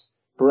spades.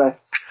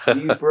 Breath,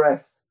 new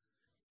breath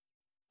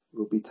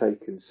will be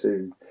taken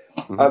soon.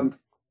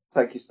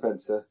 Thank you,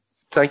 Spencer.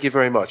 Thank you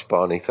very much,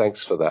 Barney.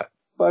 Thanks for that.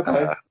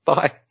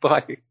 Bye-bye.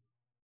 Bye.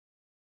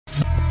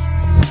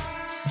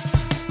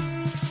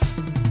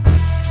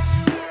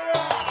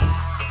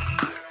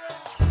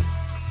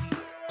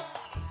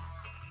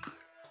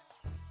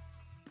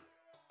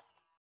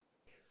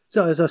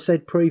 So, as I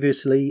said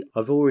previously,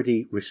 I've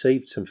already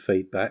received some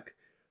feedback,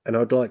 and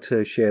I'd like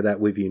to share that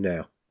with you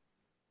now.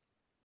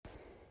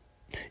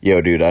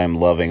 Yo, dude, I'm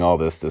loving all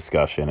this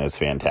discussion. It's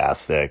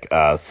fantastic.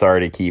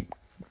 Sorry to keep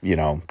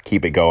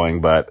it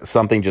going, but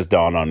something just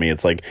dawned on me.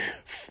 It's like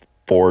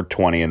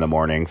 4:20 in the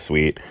morning.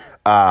 Sweet.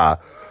 But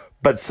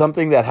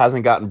something that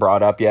hasn't gotten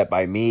brought up yet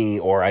by me,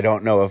 or I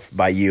don't know if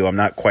by you, I'm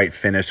not quite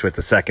finished with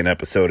the second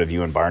episode of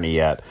You and Barney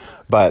yet,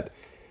 but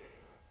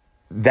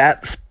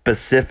that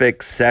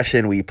specific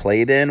session we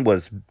played in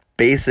was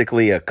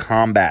basically a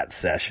combat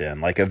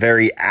session, like a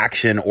very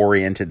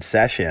action-oriented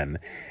session.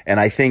 And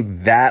I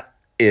think that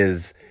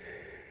is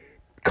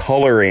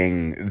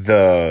coloring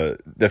the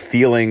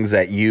feelings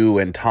that you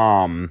and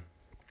Tom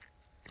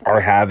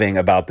are having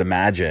about the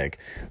Magic.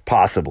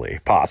 Possibly.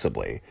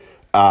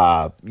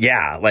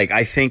 Yeah, like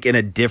I think in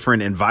a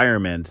different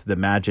environment, the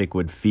Magic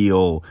would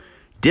feel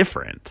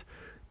different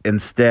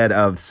instead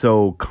of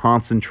so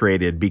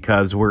concentrated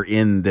because we're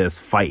in this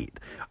fight.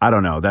 I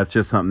don't know. That's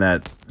just something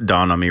that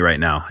dawned on me right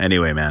now.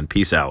 Anyway, man,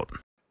 peace out.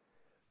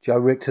 Joe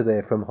Richter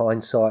there from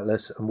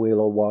Hindsightless and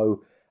Wheel of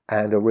Woe,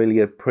 and I really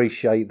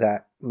appreciate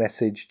that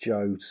message,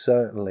 Joe.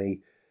 Certainly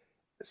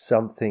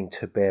something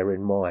to bear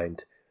in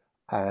mind.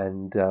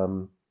 And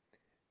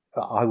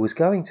I was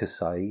going to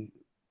say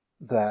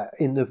that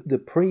in the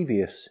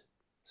previous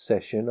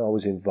session I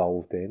was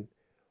involved in,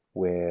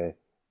 where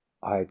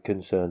I had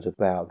concerns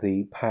about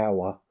the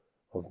power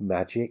of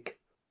magic,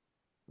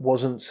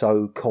 wasn't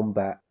so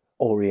combat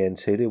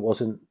oriented. It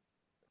wasn't,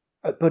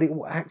 but it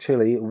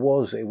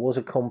was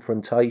a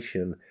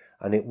confrontation,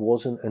 and it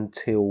wasn't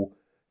until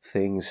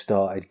things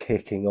started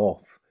kicking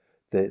off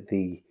that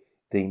the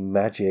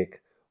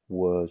magic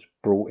was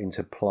brought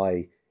into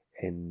play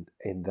in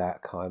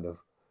that kind of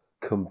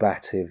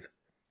combative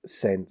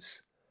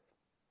sense.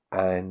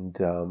 And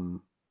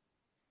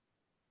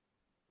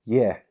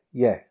yeah,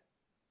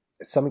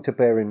 something to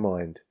bear in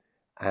mind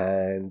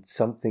and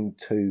something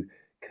to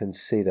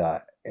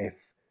consider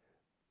if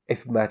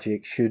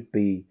magic should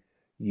be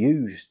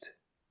used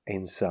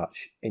in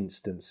such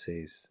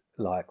instances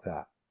like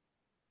that.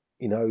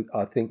 You know,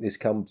 I think this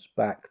comes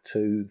back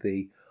to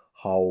the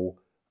whole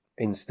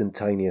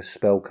instantaneous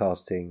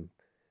spellcasting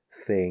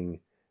thing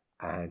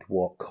and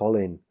what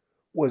Colin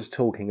was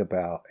talking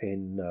about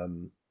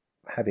in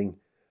having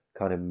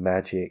kind of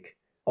magic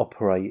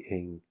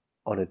operating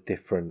on a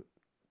different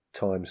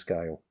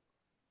timescale.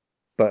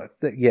 But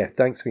yeah,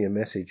 thanks for your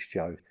message,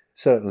 Joe.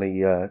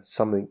 Certainly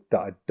something that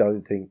I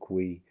don't think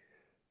we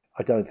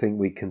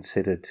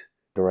considered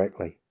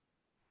directly.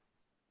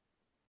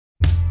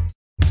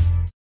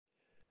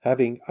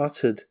 Having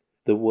uttered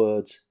the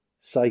words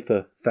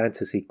safer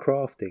fantasy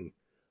crafting,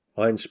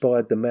 I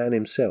inspired the man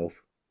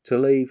himself to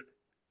leave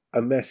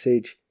a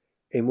message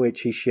in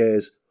which he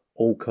shares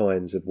all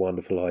kinds of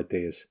wonderful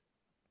ideas.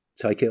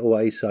 Take it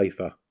away,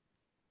 Safer.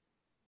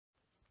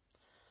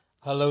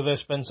 Hello there,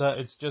 Spencer.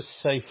 It's just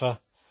Safer.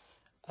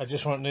 I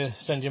just wanted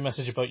to send you a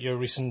message about your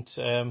recent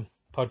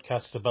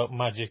podcast about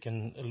magic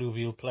and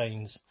alluvial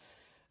plains.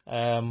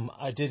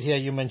 I did hear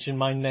you mention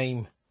my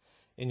name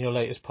in your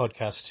latest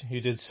podcast.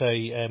 You did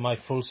say my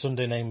full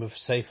Sunday name of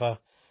Safer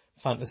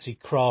Fantasy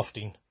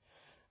Crafting.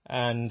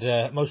 And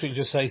most people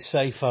just say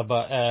Safer,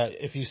 but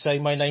if you say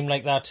my name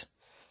like that,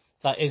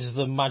 that is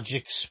the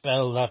magic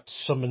spell that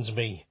summons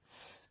me.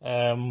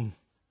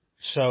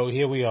 So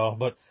here we are.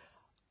 But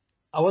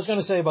I was going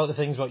to say about the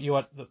things about you,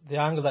 the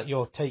angle that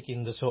you're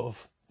taking, the sort of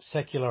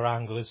secular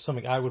angle, is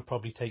something I would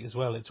probably take as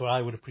well. It's what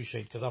I would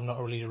appreciate, because I'm not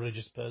a really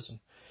religious person.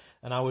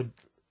 And I would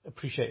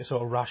appreciate a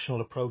sort of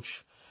rational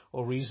approach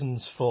or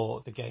reasons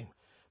for the game.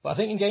 But I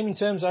think in gaming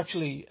terms,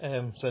 actually,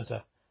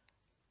 Spencer,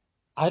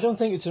 I don't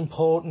think it's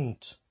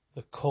important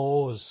the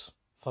cause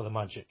for the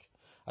magic.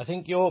 I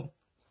think you're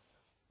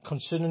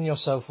concerning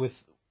yourself with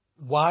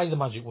why the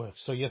magic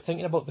works. So you're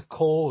thinking about the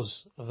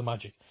cause of the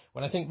magic.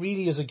 When I think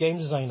really as a game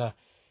designer,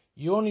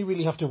 you only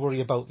really have to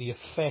worry about the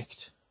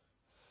effect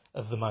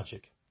of the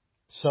magic.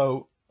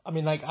 So, I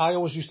mean, like, I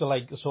always used to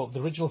like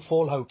the original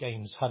Fallout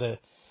games had a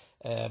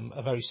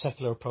very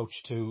secular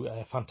approach to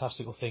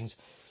fantastical things.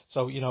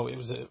 So, you know, it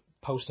was a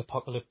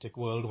post-apocalyptic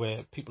world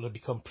where people had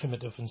become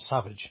primitive and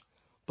savage.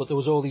 But there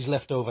was all these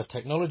leftover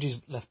technologies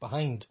left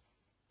behind.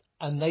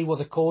 and they were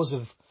the cause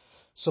of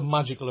some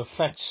magical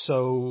effects.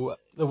 So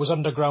there was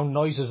underground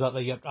noises that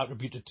they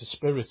attributed to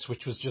spirits,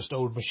 which was just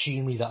old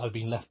machinery that had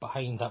been left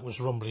behind that was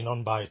rumbling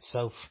on by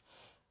itself.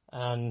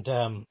 And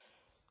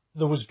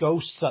there was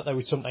ghosts that they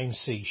would sometimes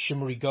see,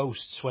 shimmery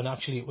ghosts, when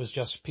actually it was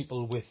just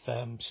people with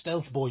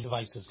stealth boy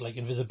devices, like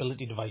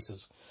invisibility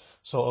devices,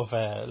 sort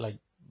of like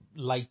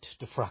light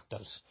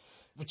diffractors,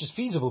 which is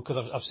feasible because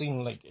I've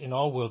seen, like, in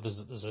our world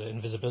there's an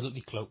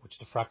invisibility cloak which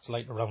diffracts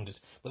light around it,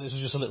 but this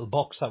was just a little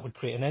box that would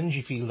create an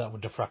energy field that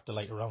would diffract the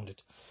light around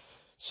it.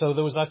 So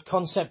there was that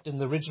concept in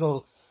the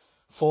original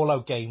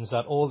Fallout games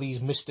that all these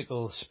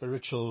mystical,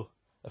 spiritual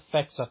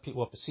effects that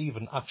people were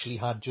perceiving actually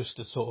had just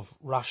a sort of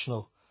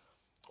rational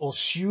or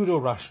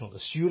pseudo-rational, a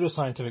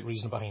pseudo-scientific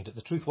reason behind it.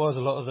 The truth was,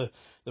 a lot of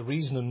the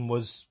reasoning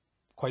was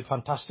quite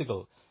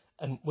fantastical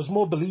and was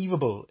more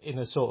believable in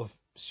a sort of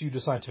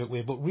pseudo-scientific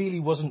way, but really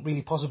wasn't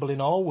really possible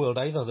in our world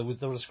either. They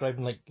were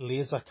describing like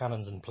laser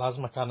cannons and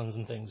plasma cannons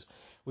and things,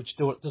 which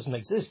doesn't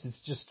exist.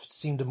 It's just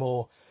seemed a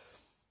more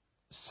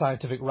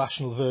scientific,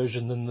 rational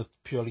version than the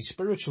purely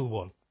spiritual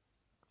one.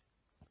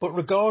 But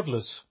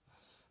regardless,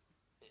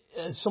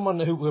 as someone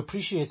who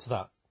appreciates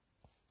that,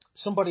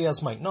 somebody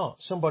else might not.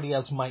 Somebody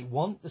else might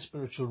want the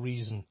spiritual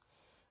reason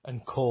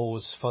and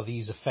cause for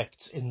these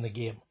effects in the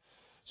game.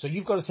 So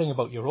you've got to think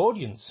about your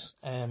audience.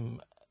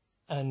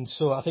 And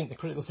so I think the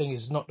critical thing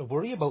is not to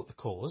worry about the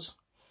cause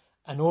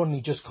and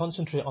only just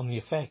concentrate on the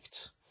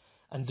effects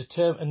and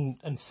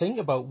think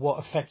about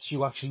what effects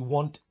you actually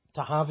want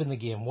to have in the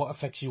game, what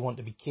effects you want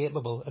to be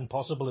capable and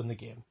possible in the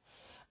game,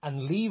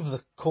 and leave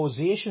the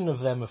causation of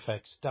them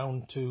effects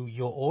down to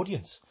your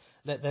audience.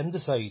 Let them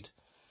decide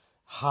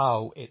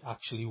how it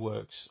actually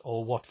works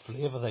or what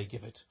flavour they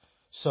give it.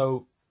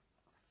 So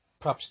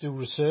perhaps do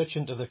research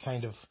into the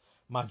kind of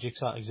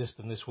magics that exist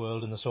in this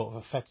world and the sort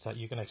of effects that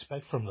you can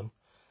expect from them.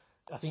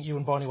 I think you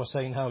and Bonnie were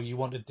saying how you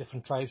wanted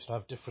different tribes to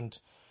have different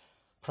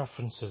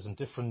preferences and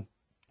different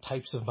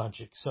types of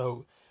magic.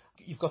 So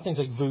you've got things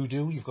like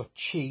voodoo, you've got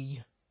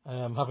chi,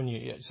 haven't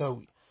you?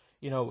 So,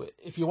 you know,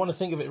 if you want to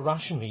think of it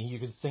rationally, you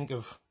could think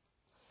of,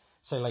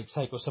 say, like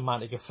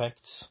psychosomatic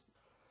effects.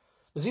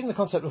 There's even the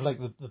concept of like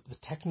the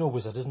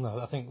techno-wizard, isn't there?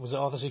 I think, was it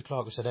Arthur C.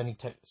 Clarke who said any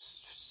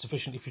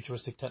sufficiently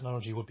futuristic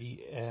technology would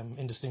be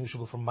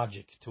indistinguishable from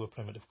magic to a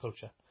primitive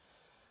culture.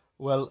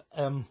 Well,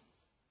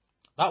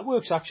 that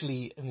works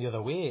actually in the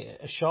other way.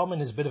 A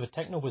shaman is a bit of a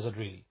techno-wizard,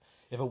 really.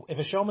 If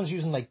a shaman's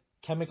using like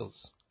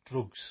chemicals,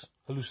 drugs,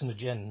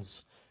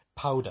 hallucinogens,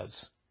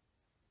 powders,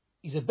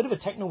 he's a bit of a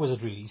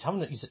techno-wizard, really.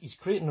 He's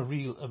creating a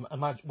real,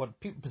 what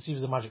people perceive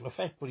as a magical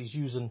effect, but he's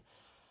using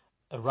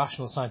a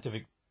rational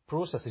scientific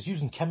process. He's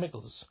using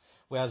chemicals,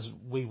 whereas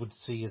we would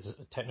see as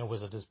a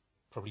techno-wizard as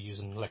probably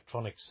using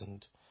electronics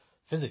and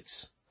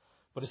physics.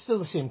 But it's still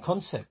the same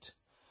concept.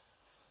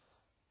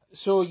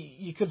 So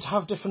you could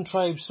have different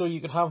tribes. So you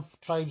could have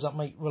tribes that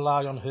might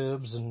rely on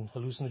herbs and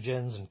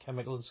hallucinogens and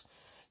chemicals.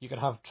 You could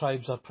have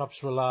tribes that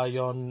perhaps rely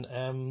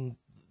on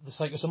the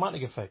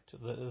psychosomatic effect,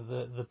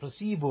 the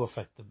placebo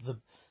effect,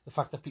 the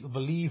fact that people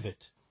believe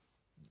it.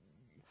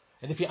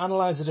 And if you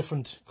analyse the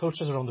different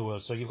cultures around the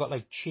world, so you've got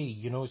like chi,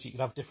 you know, so you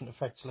could have different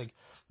effects. Like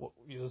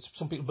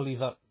some people believe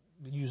that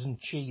using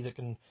chi they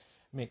can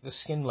make the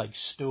skin like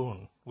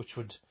stone, which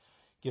would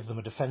give them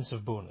a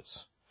defensive bonus.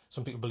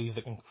 Some people believe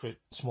they can create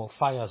small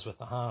fires with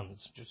their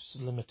hands, just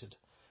limited,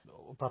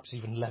 or perhaps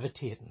even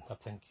levitating, I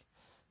think.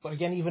 But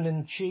again, even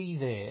in chi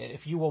there,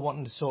 if you were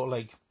wanting to sort of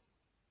like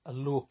a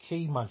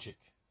low-key magic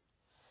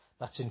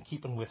that's in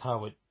keeping with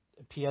how it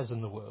appears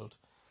in the world,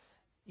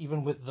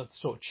 even with the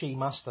sort of chi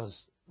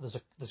masters, there's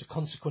a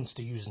consequence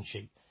to using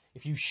chi.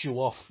 If you show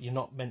off, you're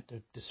not meant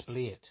to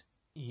display it.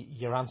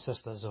 Your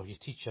ancestors or your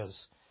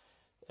teachers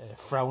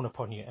frown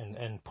upon you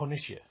and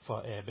punish you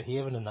for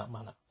behaving in that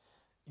manner.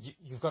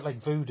 You've got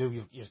like voodoo,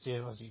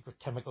 you've got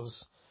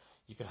chemicals,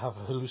 you could have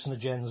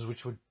hallucinogens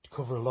which would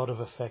cover a lot of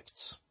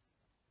effects.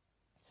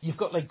 You've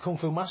got like kung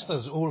fu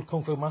masters, old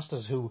kung fu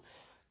masters who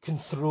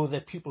can throw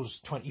their pupils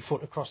 20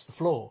 foot across the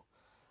floor.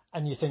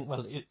 And you think,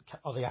 well,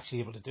 are they actually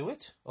able to do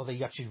it? Are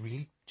they actually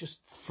really just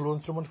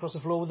throwing someone across the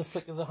floor with a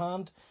flick of the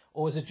hand?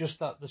 Or is it just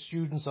that the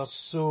students are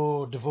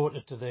so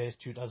devoted to their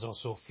tutors or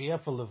so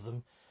fearful of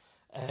them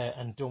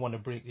and don't want to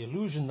break the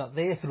illusion that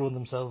they're throwing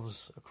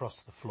themselves across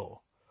the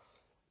floor?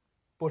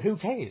 But who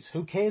cares?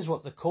 Who cares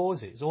what the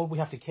cause is? All we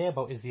have to care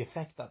about is the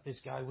effect that this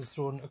guy was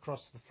thrown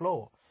across the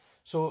floor.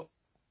 So,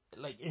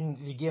 like in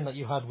the game that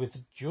you had with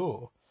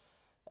Joe,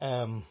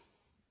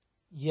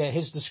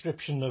 his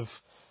description of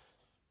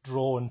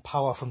drawing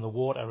power from the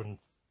water and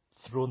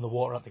throwing the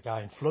water at the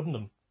guy and flooding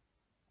him,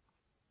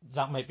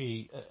 that might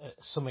be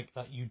something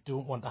that you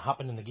don't want to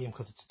happen in the game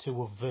because it's too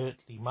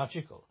overtly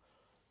magical.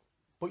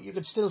 But you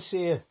could still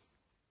say,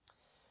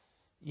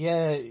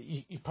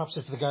 perhaps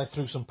if the guy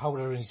threw some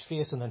powder in his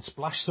face and then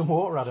splashed some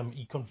water at him,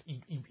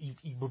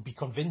 he would be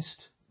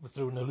convinced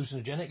through an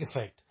hallucinogenic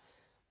effect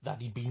that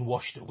he'd been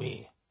washed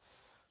away.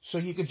 So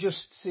you could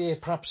just say,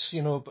 perhaps,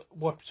 you know,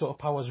 what sort of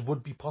powers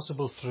would be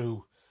possible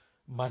through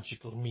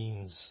magical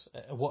means,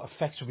 what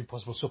effects would be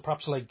possible. So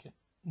perhaps like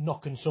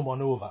knocking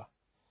someone over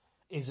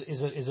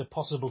is a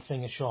possible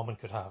thing a shaman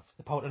could have.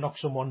 The power to knock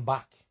someone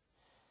back,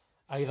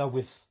 either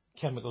with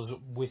chemicals,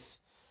 with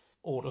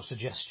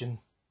auto-suggestion.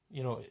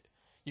 You know,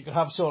 you could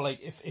have sort of like,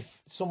 if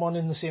someone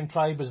in the same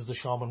tribe as the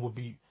shaman would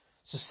be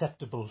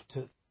susceptible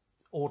to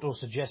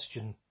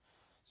auto-suggestion,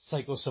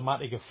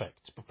 psychosomatic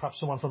effects, but perhaps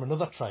someone from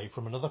another tribe,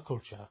 from another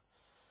culture,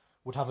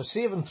 would have a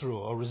saving throw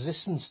or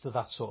resistance to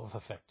that sort of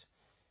effect.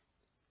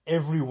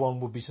 Everyone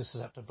would be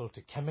susceptible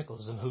to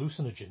chemicals and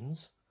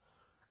hallucinogens,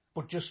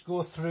 but just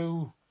go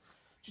through,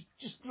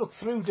 just look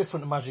through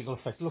different magical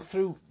effects.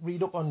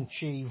 Read up on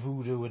Chi,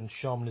 voodoo and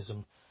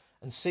shamanism,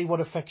 and see what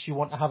effects you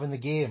want to have in the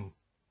game,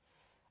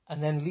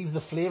 and then leave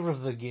the flavour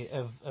of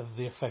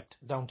the effect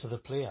down to the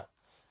player.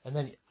 And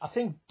then I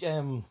think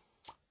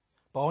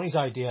Barney's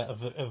idea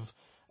of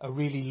a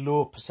really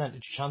low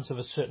percentage chance of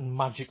a certain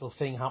magical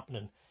thing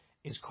happening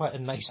is quite a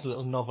nice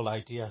little novel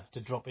idea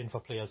to drop in for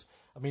players.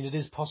 I mean, it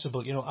is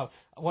possible. You know, I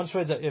once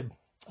read that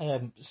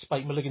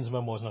Spike Milligan's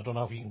memoirs, and I don't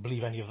know if you can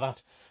believe any of that,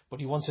 but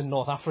he once in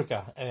North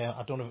Africa,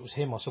 I don't know if it was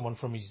him or someone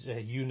from his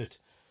unit,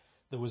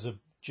 there was a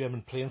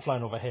German plane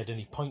flying overhead, and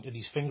he pointed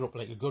his finger up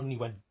like a gun, and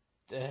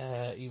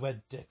he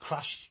went,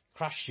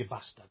 crash, you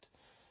bastard.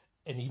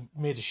 And he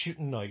made a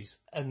shooting noise,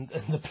 and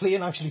the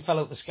plane actually fell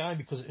out the sky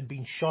because it had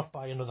been shot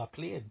by another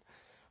plane.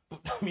 But,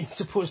 I mean,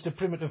 supposed to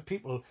primitive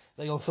people,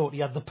 they all thought he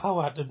had the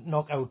power to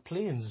knock out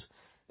planes.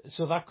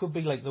 So that could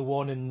be like the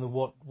 1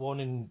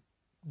 in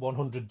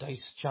 100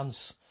 dice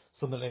chance,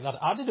 something like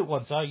that. I did it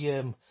once.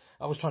 I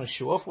was trying to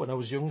show off when I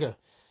was younger,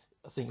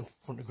 I think in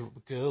front of a group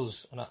of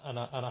girls, and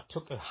I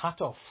took a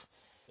hat off,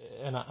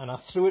 and I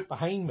threw it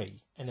behind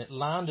me, and it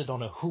landed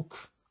on a hook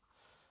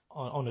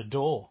on a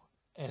door.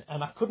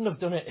 And I couldn't have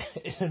done it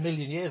in a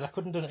million years. I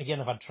couldn't have done it again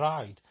if I'd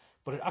tried.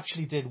 But it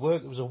actually did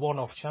work. It was a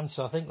one-off chance.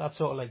 So I think that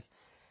sort of like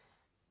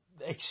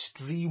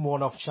extreme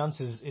one-off chance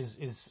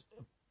is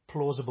a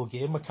plausible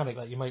game mechanic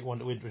that you might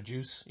want to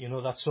introduce. You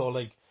know, that sort of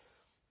like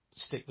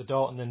stick the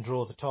dart and then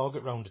draw the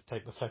target round it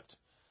type effect.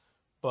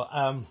 But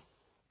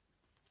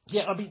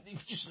yeah, I mean,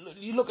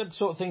 you look at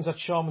sort of things that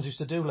shamans used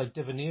to do, like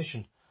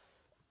divination.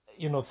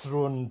 You know,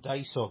 throwing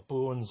dice or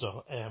bones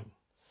or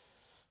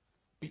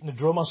beating a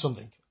drum or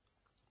something.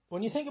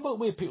 When you think about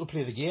the way people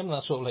play the game,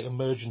 that sort of like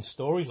emergent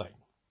storyline,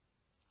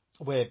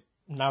 where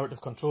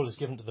narrative control is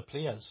given to the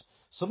players,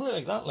 something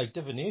like that, like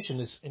divination,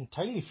 is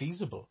entirely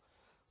feasible.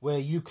 Where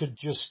you could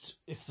just,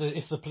 if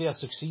the player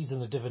succeeds in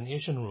the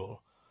divination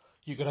role,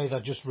 you could either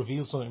just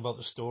reveal something about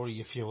the story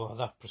if you are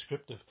that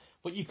prescriptive,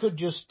 but you could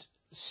just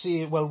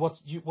say, well, what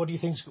do you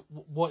think,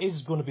 what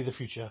is going to be the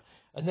future,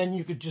 and then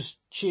you could just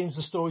change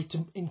the story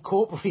to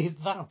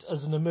incorporate that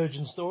as an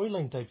emergent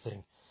storyline type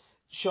thing.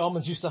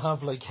 Shamans used to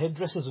have like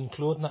headdresses and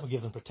clothing that would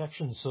give them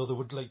protection, so they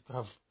would like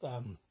have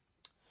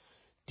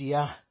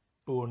deer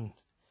bone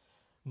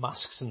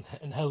masks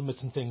and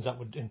helmets and things that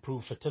would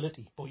improve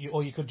fertility.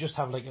 Or you could just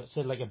have like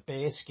a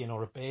bear skin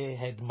or a bear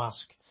head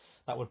mask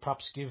that would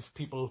perhaps give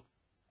people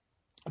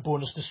a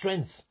bonus to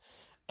strength,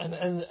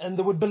 and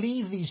they would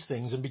believe these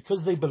things, and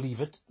because they believe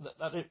it,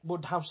 that it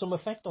would have some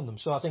effect on them.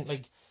 So I think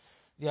like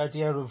the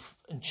idea of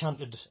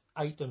enchanted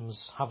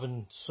items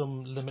having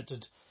some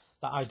limited,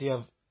 that idea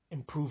of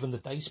improving the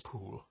dice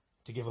pool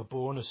to give a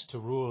bonus to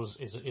rolls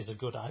is a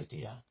good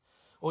idea.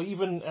 Or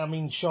even, I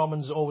mean,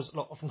 shamans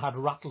often had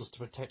rattles to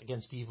protect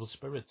against evil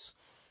spirits.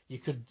 You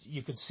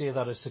could say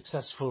that a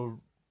successful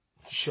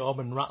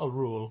shaman rattle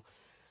roll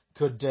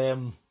could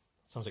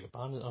sounds like a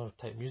band or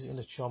type of music in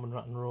a shaman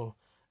rattle roll.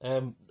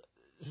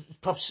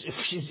 Perhaps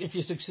if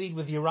you succeed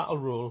with your rattle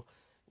roll,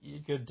 you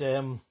could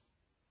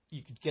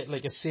get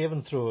like a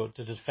saving throw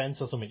to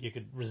defense or something. You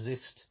could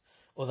resist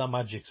other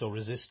magics or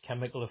resist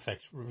chemical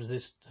effects,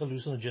 resist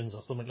hallucinogens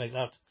or something like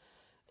that.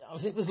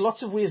 I think there's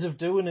lots of ways of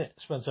doing it,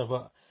 Spencer,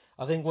 but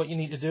I think what you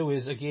need to do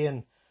is,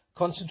 again,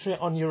 concentrate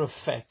on your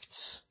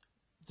effects,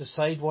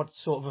 decide what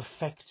sort of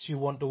effects you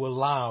want to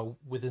allow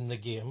within the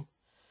game,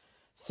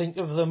 think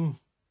of them,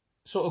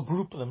 sort of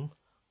group them,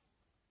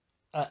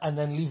 and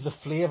then leave the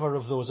flavour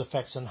of those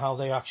effects and how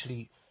they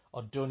actually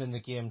are done in the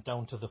game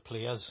down to the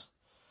players.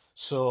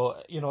 So,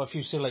 you know, if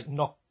you say like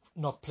knock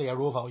player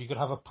over, you could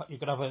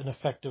have an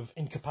effect of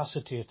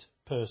incapacitate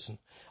person.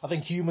 I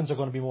think humans are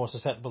going to be more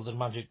susceptible to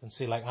magic than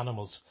say like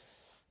animals.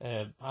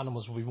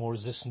 Animals will be more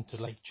resistant to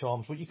like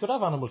charms, but you could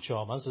have animal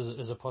charmers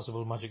as a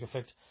possible magic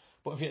effect.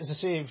 But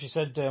if you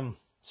said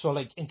so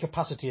like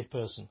incapacitate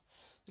person,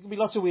 there can be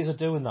lots of ways of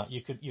doing that.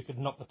 You could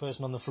knock the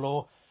person on the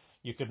floor.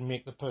 You could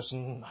make the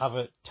person have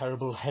a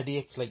terrible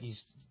headache, like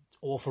he's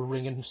awful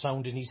ringing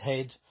sound in his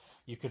head.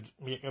 You could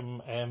make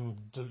him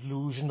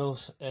delusional,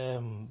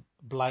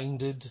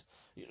 blinded,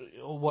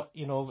 or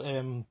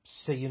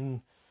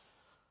seeing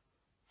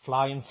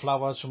flying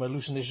flowers from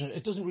hallucination.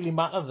 It doesn't really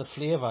matter the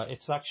flavour.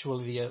 It's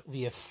actually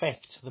the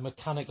effect, the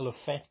mechanical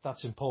effect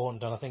that's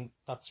important, and I think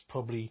that's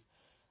probably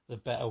the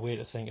better way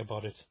to think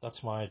about it.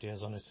 That's my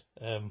ideas on it.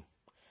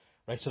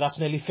 Right, so that's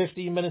nearly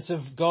 15 minutes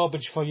of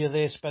garbage for you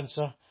there,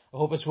 Spencer. I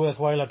hope it's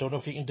worthwhile. I don't know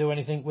if you can do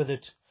anything with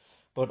it,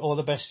 but all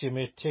the best to you,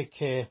 mate. Take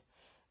care,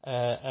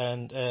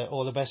 and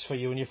all the best for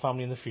you and your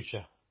family in the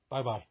future.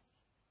 Bye-bye.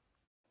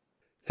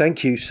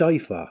 Thank you,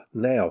 Safer.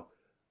 Now,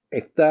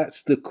 if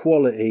that's the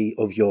quality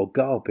of your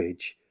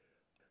garbage,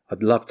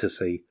 I'd love to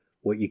see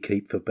what you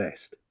keep for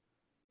best.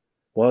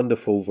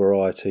 Wonderful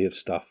variety of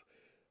stuff.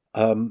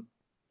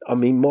 I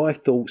mean, my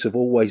thoughts have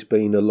always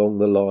been along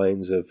the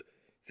lines of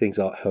things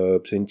like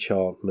herbs,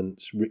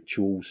 enchantments,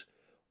 rituals,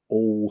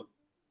 all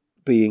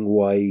being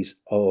ways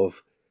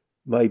of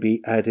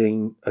maybe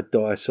adding a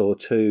dice or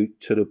two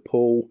to the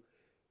pool,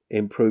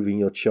 improving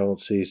your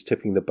chances,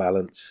 tipping the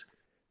balance,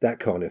 that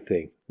kind of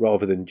thing,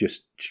 rather than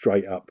just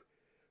straight up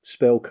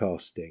spell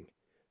casting.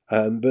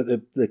 But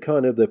the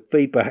kind of the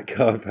feedback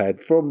I've had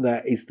from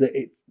that is that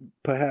it's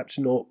perhaps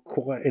not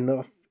quite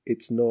enough.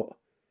 It's not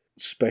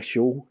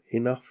special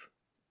enough.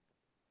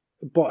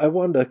 But I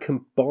wonder,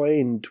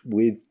 combined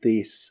with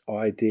this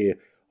idea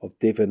of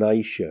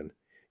divination,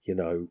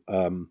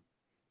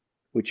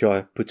 which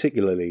I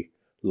particularly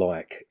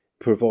like,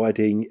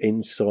 providing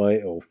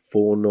insight or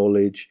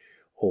foreknowledge,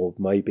 or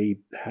maybe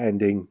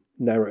handing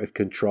narrative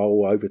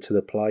control over to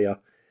the player,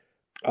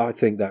 I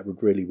think that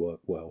would really work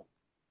well.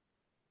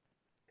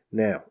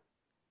 Now,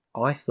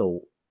 I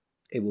thought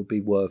it would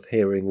be worth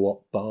hearing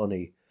what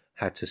Barney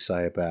had to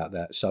say about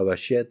that, so I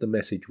shared the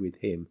message with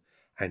him,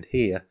 and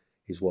here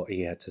is what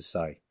he had to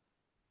say.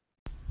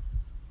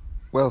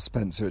 Well,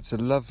 Spencer, it's a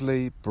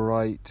lovely,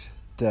 bright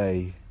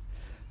day,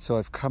 so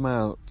I've come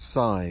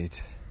outside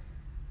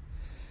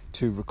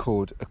to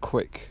record a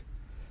quick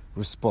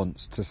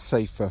response to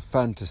Safer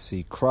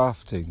Fantasy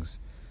Crafting's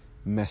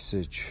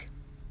message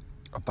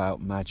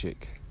about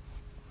magic.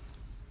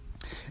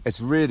 It's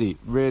really,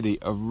 really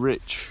a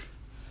rich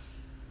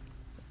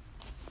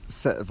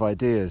set of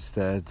ideas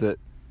there that,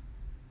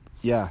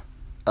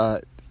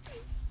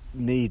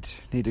 need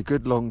a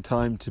good long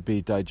time to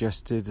be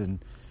digested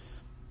and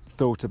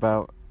thought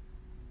about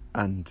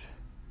and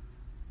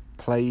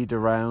played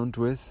around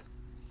with.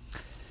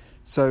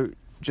 So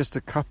just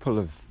a couple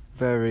of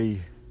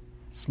very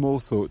small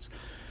thoughts.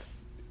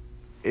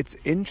 It's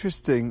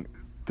interesting,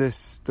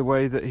 the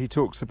way that he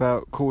talks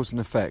about cause and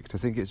effect. I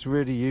think it's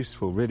really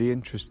useful, really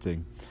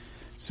interesting.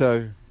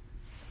 So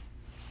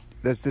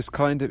there's this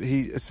kind of,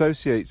 he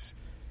associates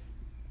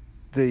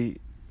the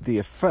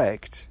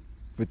effect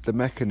with the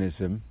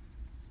mechanism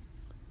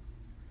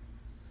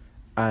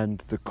and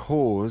the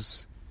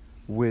cause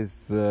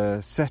with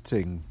the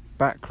setting,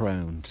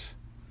 background,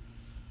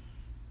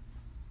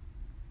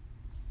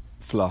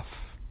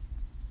 fluff.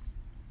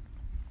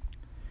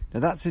 Now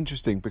that's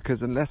interesting,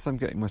 because unless I'm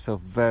getting myself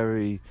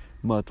very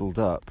muddled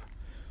up,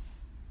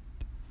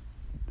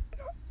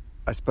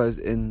 I suppose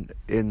in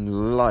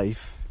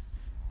life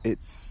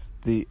it's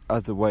the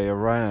other way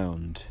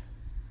around.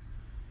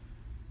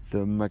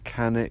 The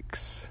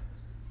mechanics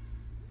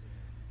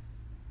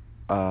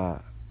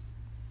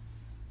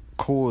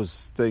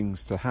cause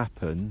things to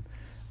happen,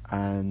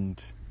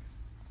 and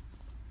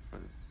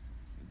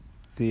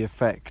the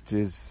effect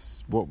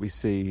is what we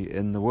see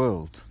in the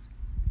world.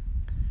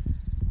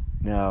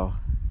 Now,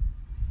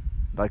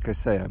 like I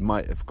say, I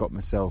might have got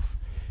myself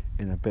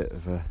in a bit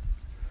of a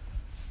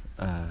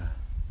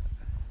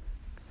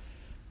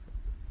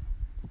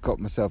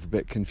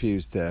bit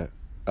confused there.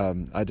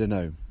 I don't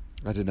know,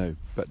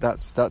 but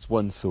that's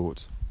one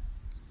thought.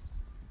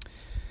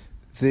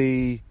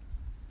 The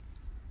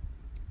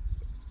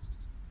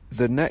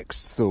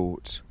next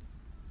thought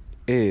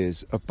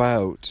is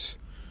about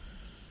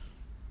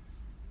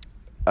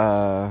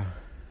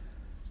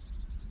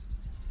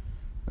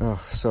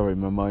sorry,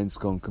 my mind's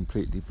gone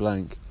completely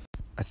blank.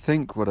 I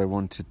think what I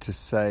wanted to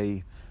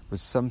say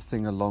was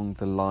something along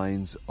the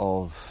lines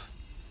of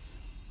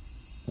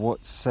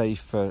what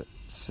Safer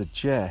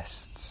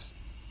suggests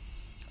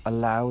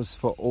allows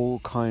for all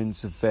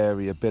kinds of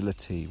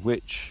variability,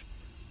 which,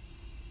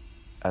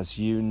 as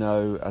you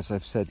know, as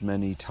I've said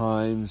many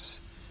times,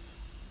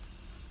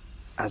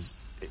 as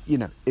you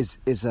know,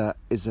 is a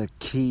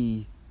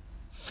key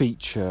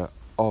feature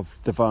of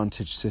the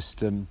Vantage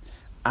system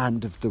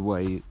and of the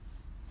way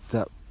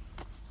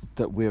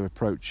that we're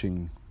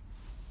approaching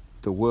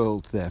the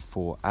world,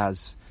 therefore,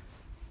 as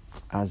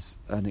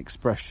an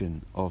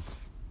expression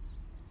of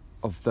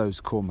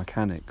those core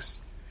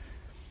mechanics.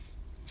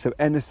 So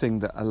anything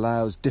that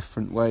allows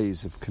different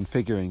ways of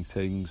configuring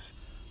things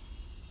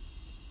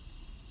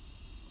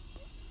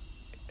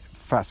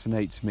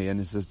fascinates me and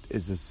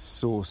is a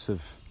source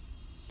of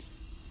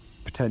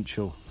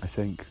potential, I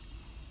think.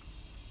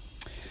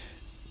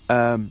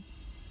 And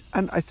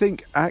I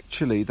think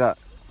actually that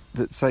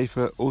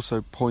Safer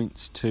also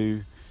points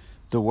to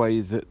the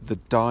way that the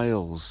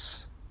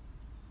dials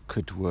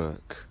could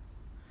work,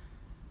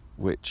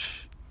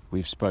 which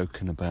we've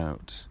spoken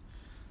about.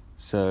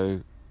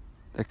 So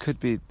there could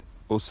be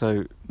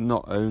also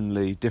not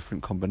only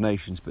different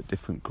combinations but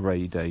different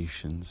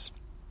gradations.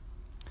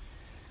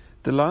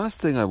 The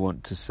last thing I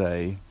want to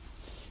say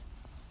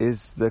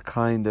is the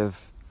kind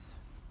of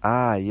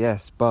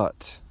yes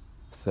but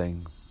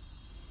thing.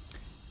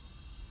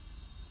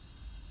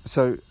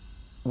 So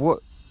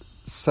what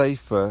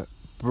Safer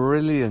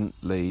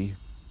brilliantly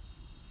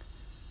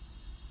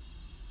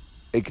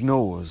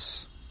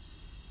ignores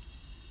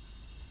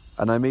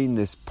and I mean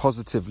this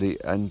positively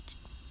and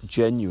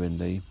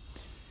genuinely,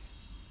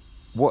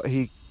 what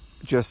he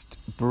just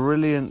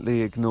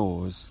brilliantly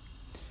ignores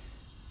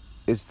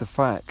is the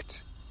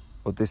fact,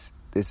 or this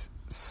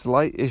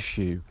slight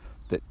issue,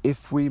 that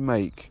if we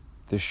make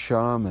the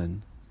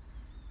shaman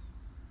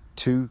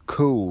too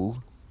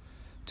cool,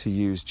 to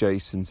use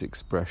Jason's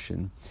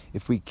expression,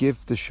 if we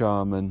give the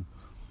shaman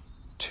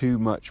too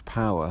much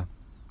power,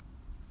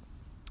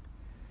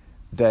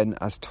 then,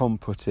 as Tom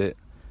put it,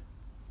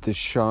 the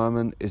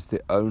shaman is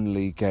the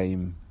only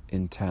game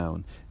in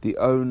town, the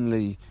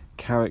only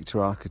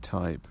character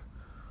archetype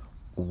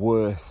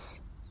worth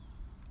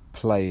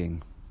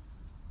playing.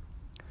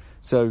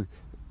 So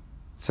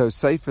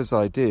Safer's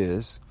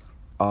ideas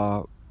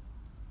are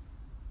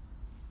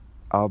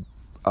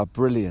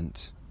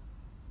brilliant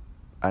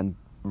and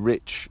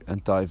rich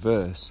and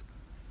diverse,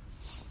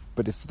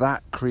 but if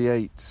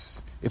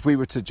we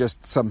were to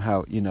just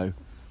somehow,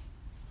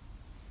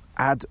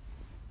 add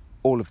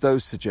all of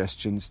those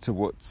suggestions to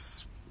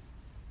what's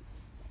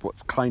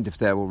kind of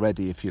there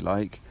already, if you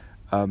like,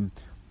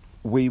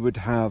 we would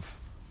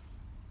have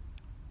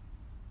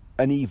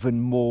an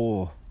even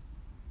more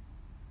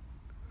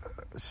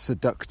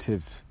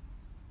seductive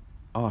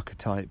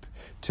archetype,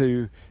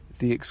 to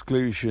the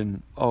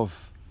exclusion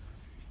of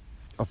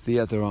the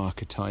other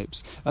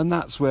archetypes. And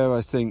that's where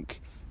I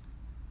think,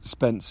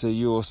 Spencer,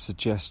 your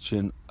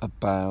suggestion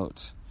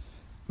about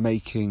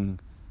making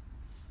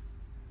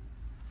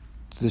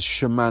the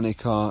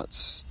shamanic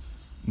arts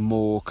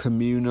more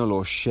communal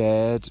or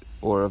shared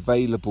or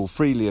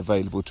freely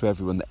available to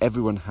everyone, that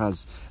everyone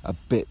has a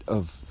bit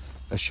of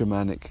a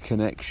shamanic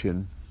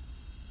connection,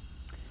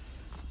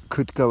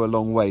 could go a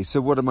long way. So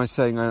what am I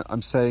saying?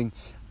 I'm saying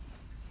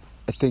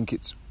I think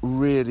it's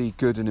really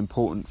good and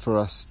important for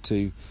us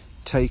to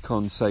take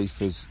on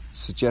Safer's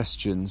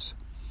suggestions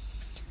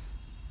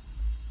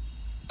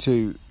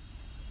to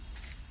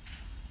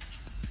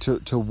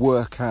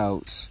work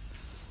out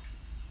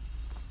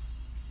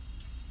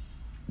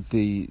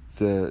the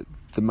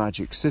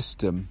magic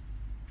system,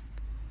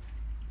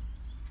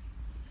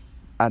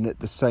 and at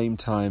the same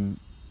time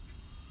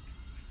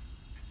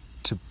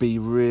to be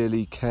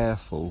really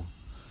careful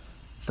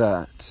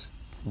that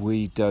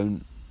we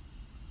don't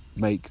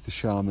make the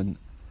shaman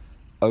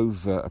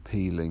over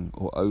appealing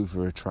or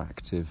over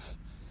attractive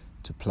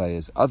to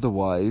players.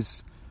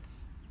 Otherwise,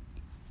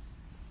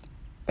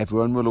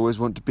 everyone will always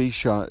want to be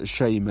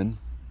shaman,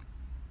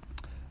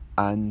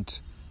 and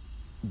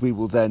we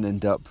will then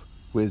end up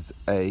with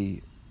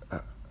a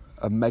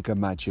mega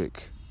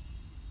magic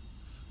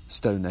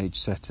Stone Age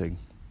setting.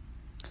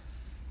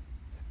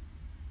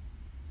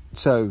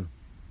 So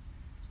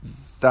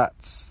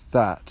that's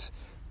that.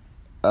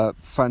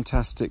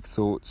 Fantastic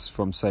thoughts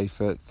from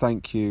Safer.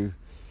 Thank you,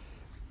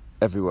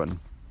 everyone.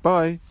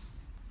 Bye.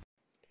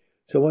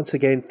 So once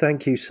again,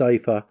 thank you,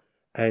 Safer,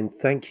 and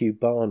thank you,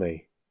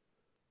 Barney.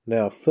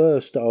 Now,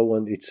 first I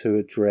wanted to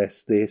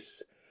address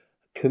this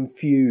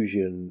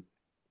confusion,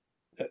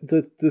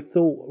 the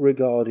thought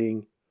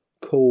regarding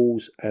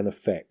cause and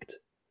effect.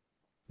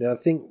 Now, I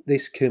think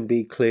this can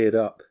be cleared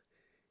up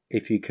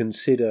if you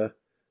consider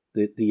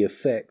that the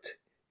effect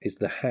is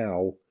the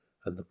how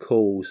and the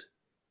cause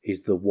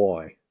is the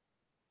why.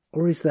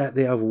 Or is that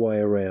the other way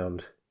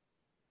around?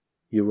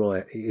 You're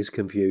right, it is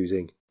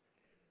confusing.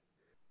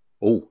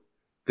 Oh,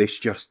 this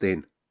just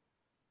in.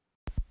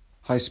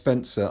 Hi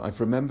Spencer, I've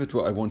remembered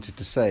what I wanted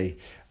to say.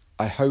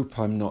 I hope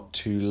I'm not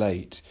too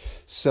late.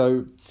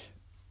 So,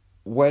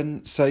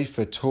 when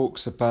Safer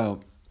talks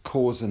about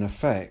cause and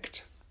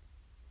effect,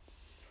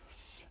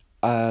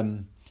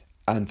 and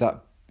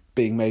that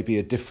being maybe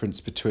a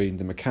difference between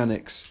the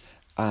mechanics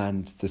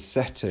and the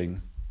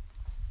setting,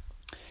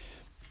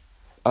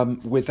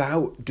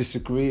 without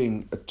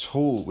disagreeing at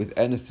all with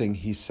anything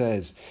he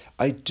says,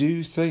 I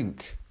do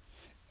think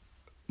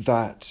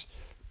that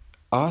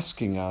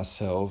asking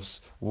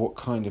ourselves what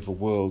kind of a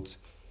world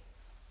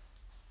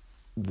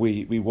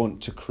we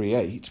want to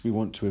create, we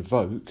want to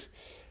evoke,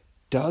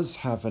 does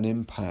have an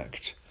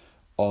impact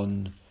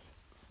on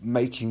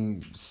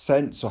making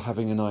sense or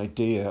having an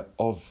idea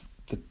of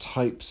the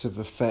types of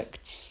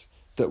effects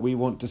that we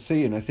want to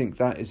see. And I think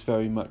that is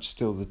very much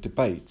still the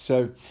debate.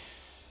 So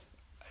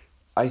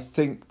I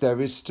think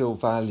there is still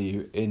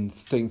value in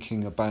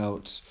thinking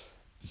about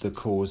the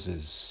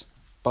causes.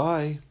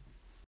 Bye.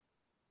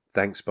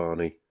 Thanks,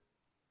 Barney.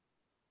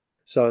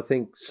 So I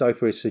think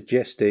Safer is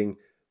suggesting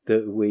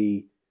that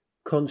we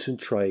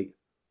concentrate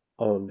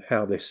on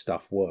how this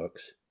stuff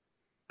works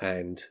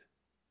and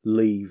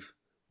leave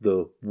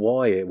the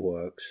why it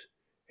works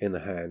in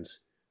the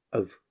hands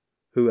of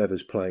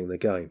whoever's playing the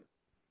game,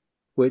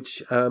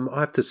 which I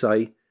have to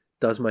say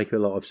does make a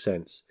lot of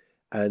sense,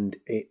 and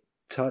it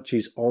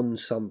touches on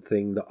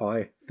something that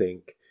I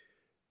think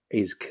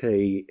is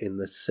key, in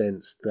the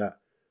sense that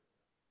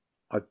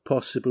I've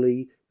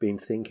possibly been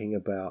thinking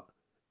about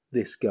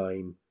this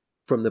game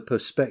from the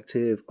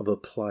perspective of a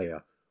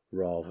player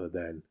rather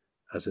than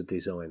as a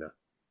designer.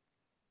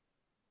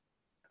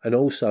 And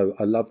also,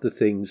 I love the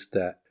things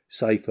that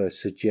Safer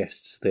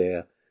suggests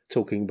there,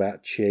 talking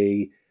about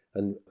chi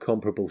and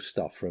comparable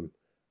stuff from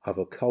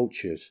other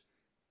cultures,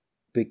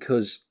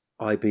 because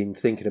I've been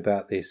thinking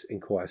about this in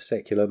quite a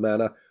secular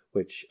manner,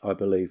 which I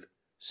believe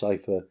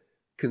Safer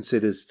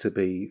considers to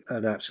be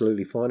an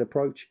absolutely fine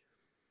approach.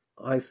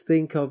 I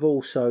think I've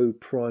also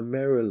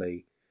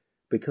primarily,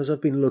 because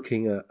I've been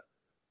looking at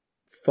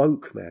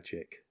folk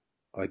magic,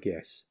 I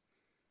guess,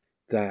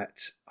 that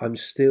I'm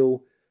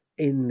still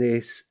in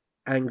this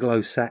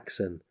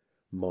Anglo-Saxon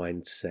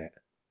mindset,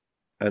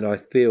 and I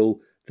feel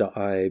that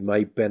I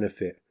may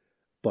benefit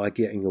by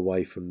getting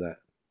away from that.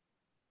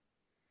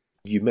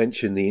 You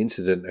mentioned the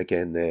incident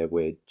again there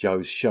where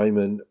Joe's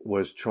shaman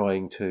was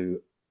trying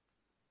to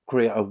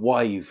create a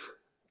wave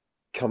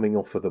coming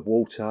off of the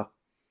water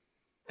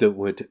that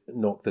would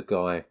knock the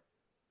guy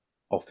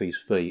off his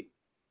feet.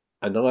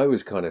 And I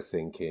was kind of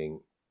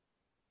thinking,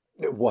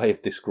 a way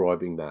of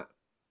describing that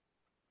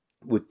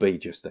would be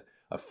just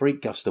a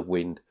freak gust of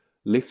wind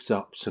lifts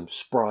up some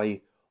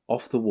spray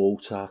off the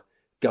water,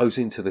 goes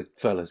into the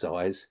fella's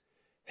eyes,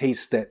 he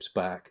steps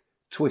back,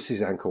 twists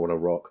his ankle on a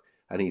rock,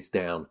 and he's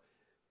down.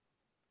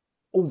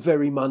 All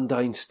very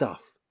mundane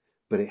stuff,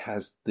 but it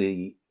has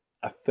the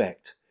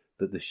effect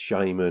that the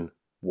shaman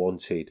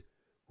wanted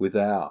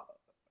without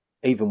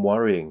even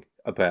worrying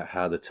about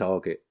how the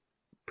target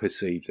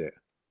perceives it.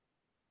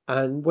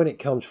 And when it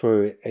comes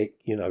for it,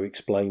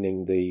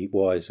 explaining the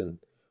whys and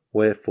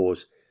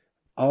wherefores,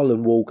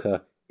 Arlen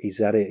Walker is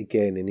at it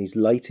again in his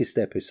latest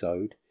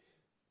episode,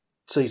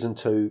 Season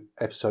 2,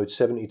 Episode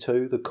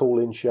 72, the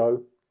call-in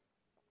show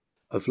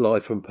of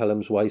Live from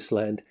Pelham's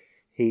Wasteland.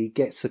 He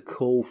gets a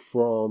call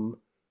from,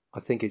 I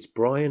think it's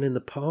Brian in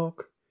the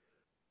park,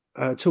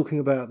 talking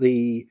about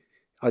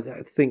I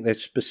think they're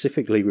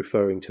specifically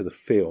referring to the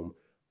film.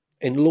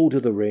 In Lord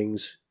of the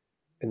Rings,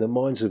 in the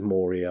Mines of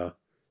Moria,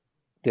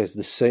 there's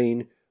the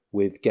scene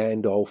with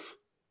Gandalf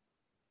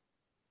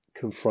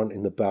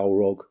confronting the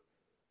Balrog,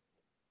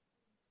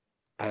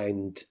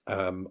 and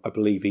I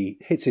believe he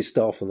hits his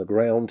staff on the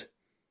ground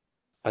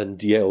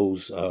and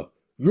yells,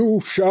 "You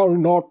shall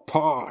not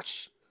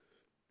pass!"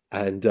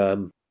 And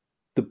the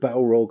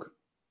Balrog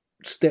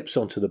steps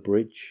onto the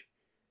bridge,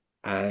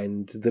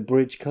 and the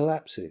bridge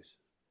collapses.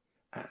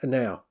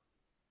 Now,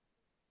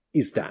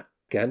 is that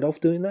Gandalf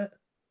doing that?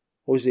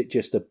 Or is it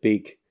just a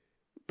big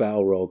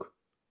Balrog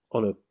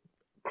on a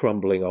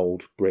crumbling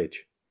old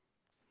bridge?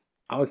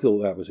 I thought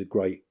that was a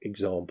great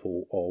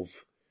example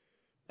of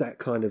that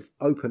kind of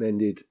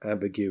open-ended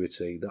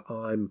ambiguity that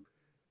I'm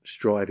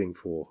striving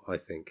for, I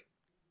think.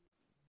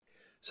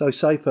 So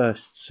Safer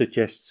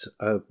suggests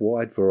a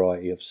wide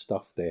variety of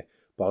stuff there.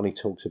 Barney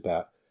talks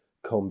about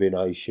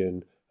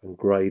combination and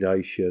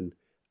gradation,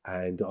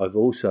 and I've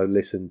also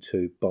listened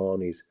to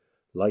Barney's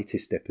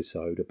latest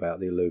episode about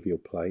the alluvial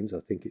plains. I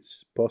think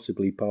it's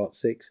possibly part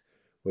 6,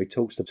 where he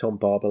talks to Tom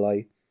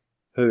Barbalet,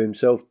 who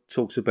himself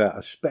talks about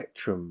a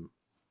spectrum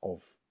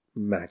of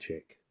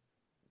magic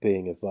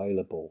being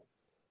available.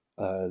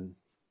 And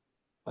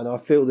I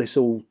feel this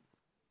all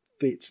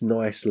fits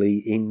nicely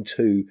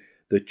into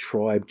the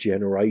tribe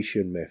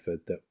generation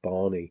method that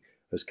Barney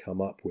has come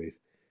up with.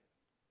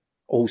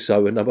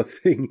 Also, another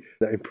thing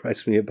that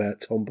impressed me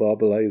about Tom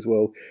Barbalet as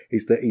well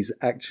is that he's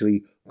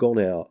actually gone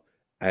out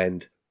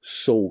and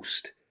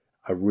sourced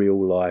a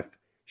real-life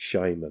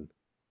shaman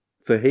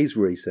for his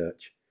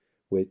research,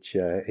 which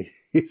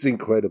is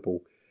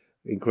incredible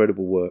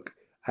work.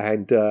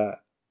 And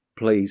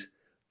please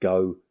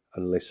go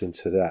and listen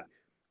to that,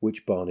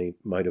 which Barney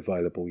made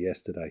available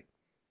yesterday.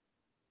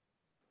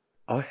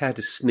 I had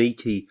a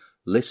sneaky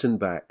listen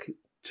back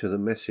to the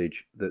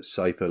message that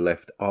Safer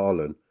left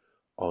Arlen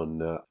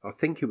on, I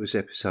think it was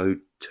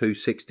episode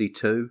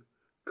 262,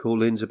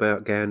 call-ins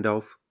about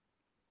Gandalf.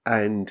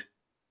 And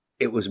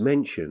it was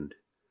mentioned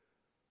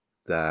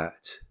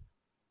that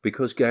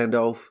because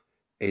Gandalf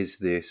is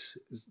this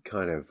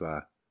kind of,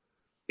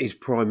 is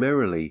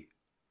primarily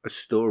a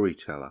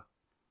storyteller,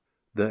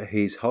 that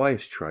his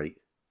highest trait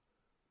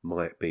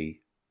might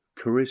be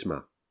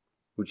charisma,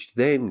 which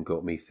then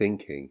got me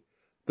thinking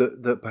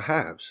that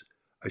perhaps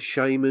a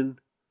shaman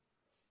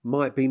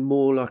might be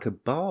more like a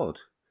bard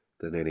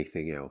than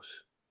anything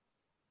else.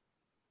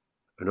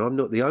 And I'm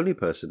not the only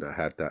person that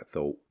had that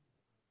thought.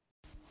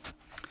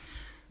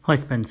 Hi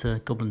Spencer,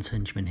 Goblin's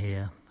Henchman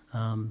here.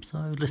 So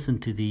I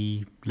listened to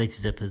the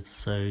latest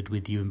episode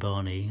with you and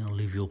Barney on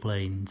Alluvial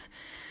Plains,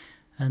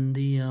 and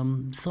the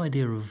this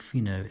idea of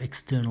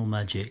external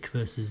magic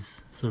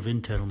versus sort of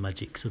internal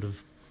magic sort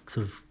of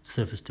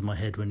surfaced in my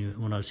head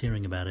when I was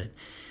hearing about it.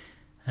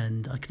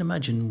 And I can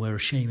imagine where a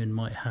shaman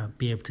might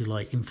be able to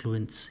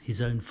influence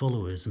his own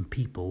followers and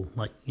people,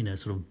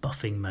 sort of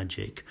buffing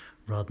magic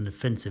rather than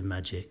offensive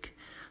magic.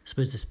 I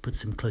suppose this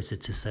puts him closer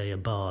to, say, a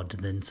bard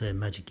than, say, a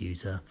magic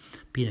user.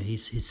 But,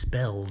 his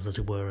spells, as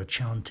it were, are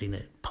chanting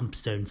that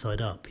pumps their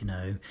inside up,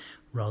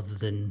 rather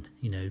than,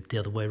 the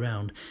other way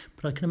around.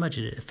 But I can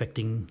imagine it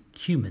affecting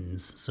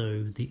humans.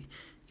 So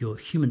your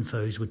human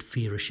foes would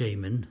fear a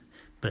shaman,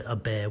 but a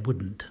bear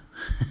wouldn't.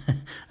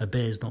 A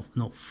bear's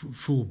not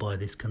fooled by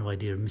this kind of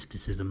idea of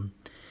mysticism.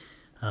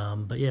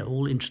 But yeah,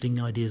 all interesting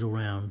ideas all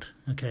round.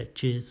 Okay,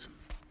 cheers.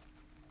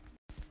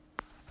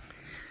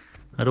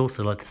 I'd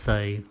also like to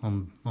say,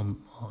 to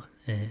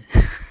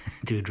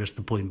address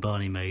the point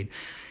Barney made,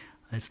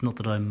 it's not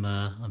that I'm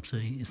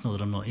saying it's not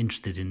that I'm not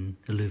interested in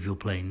alluvial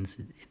plains.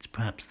 It's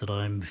perhaps that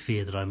I'm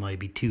fear that I might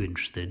be too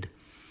interested.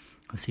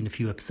 I've seen a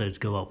few episodes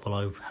go up while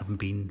I haven't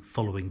been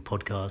following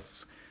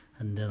podcasts,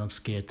 and then I'm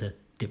scared to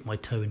dip my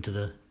toe into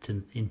the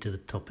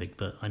topic.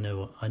 But I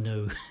know,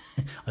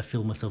 I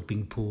feel myself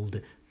being pulled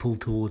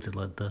towards it,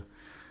 like the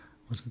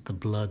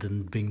blood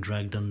and being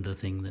dragged under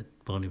thing that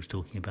Barney was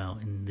talking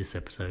about in this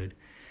episode.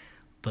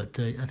 But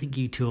I think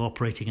you two are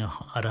operating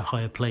at a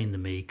higher plane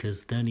than me,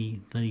 because the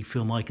only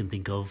film I can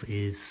think of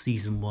is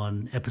Season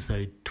 1,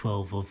 Episode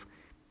 12 of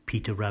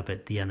Peter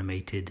Rabbit, the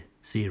animated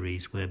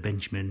series, where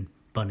Benjamin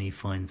Bunny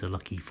finds a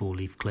lucky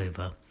four-leaf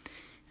clover,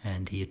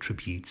 and he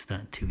attributes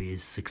that to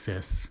his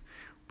success,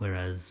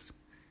 whereas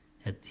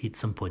at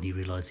some point he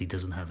realised he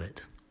doesn't have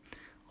it.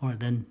 All right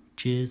then,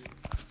 cheers.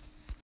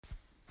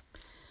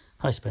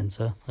 Hi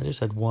Spencer, I just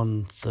had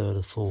one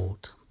further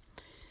thought.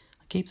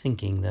 I keep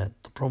thinking that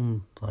the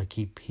problem I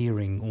keep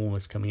hearing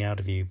almost coming out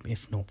of you,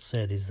 if not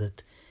said, is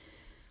that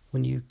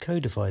when you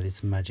codify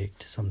this magic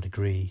to some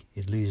degree,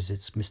 it loses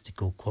its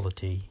mystical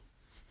quality.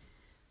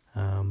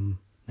 Now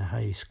how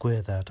you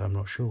square that, I'm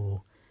not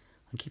sure.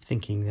 I keep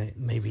thinking that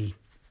maybe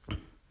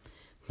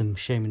the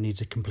shaman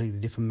needs a completely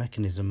different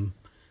mechanism.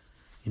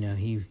 You know,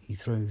 he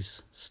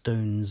throws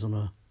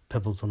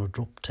pebbles on a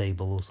drop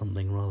table or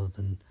something, rather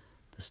than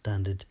the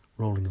standard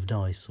rolling of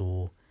dice,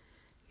 or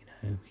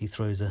he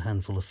throws a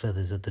handful of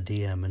feathers at the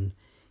DM and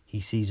he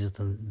seizes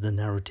the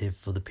narrative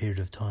for the period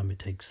of time it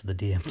takes for the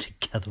DM to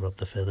gather up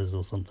the feathers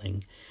or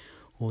something,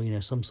 or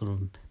some sort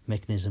of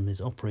mechanism is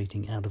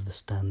operating out of the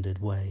standard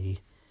way,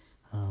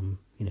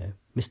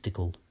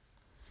 mystical.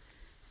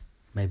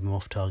 Maybe I'm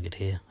off target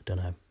here, I don't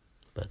know,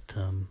 but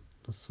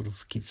that sort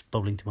of keeps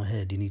bubbling to my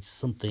head. You need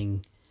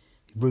something,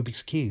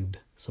 Rubik's Cube,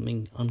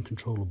 something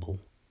uncontrollable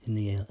in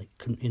the air.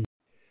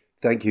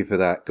 Thank you for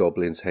that,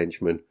 Goblin's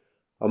Henchman.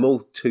 I'm all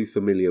too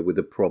familiar with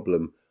the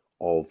problem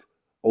of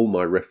all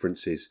my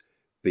references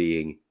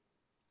being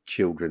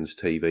children's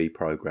TV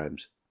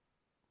programs.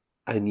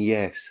 And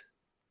yes,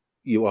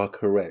 you are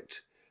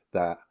correct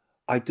that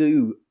I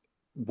do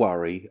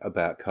worry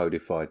about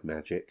codified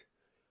magic.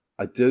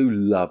 I do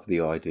love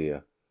the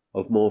idea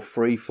of more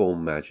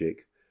free-form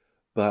magic,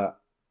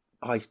 but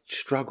I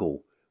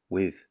struggle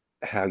with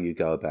how you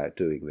go about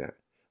doing that.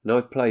 And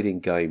I've played in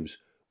games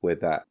where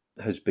that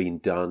has been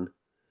done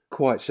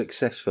quite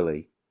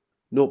successfully,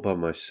 not by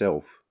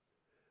myself,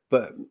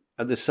 but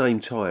at the same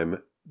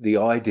time, the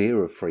idea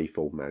of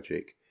freeform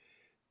magic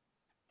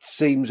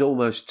seems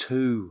almost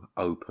too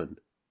open.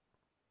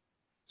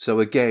 So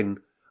again,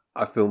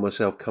 I feel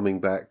myself coming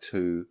back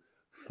to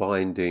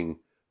finding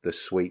the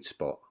sweet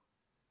spot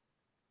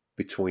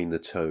between the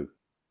two.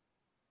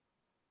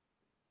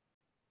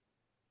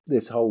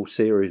 This whole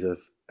series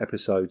of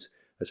episodes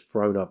has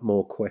thrown up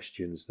more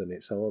questions than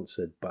it's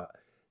answered, but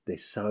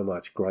there's so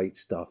much great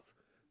stuff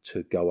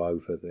to go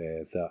over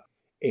there that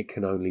it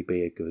can only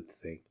be a good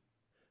thing.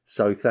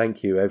 So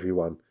thank you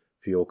everyone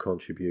for your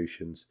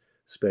contributions,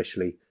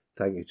 especially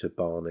thank you to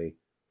Barney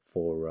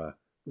for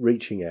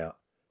reaching out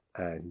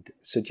and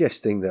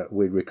suggesting that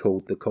we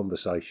record the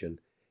conversation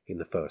in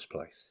the first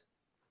place.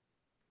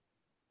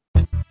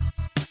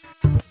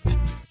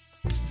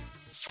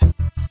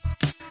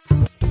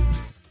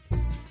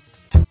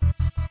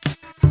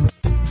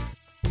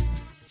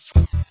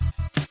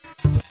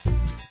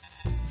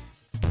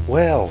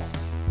 Well,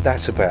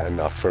 that's about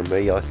enough from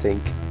me, I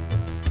think.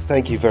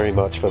 Thank you very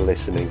much for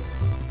listening.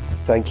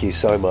 Thank you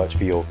so much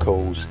for your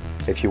calls.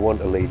 If you want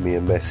to leave me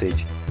a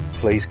message,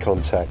 please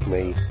contact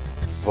me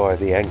via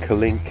the Anchor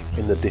link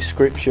in the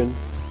description.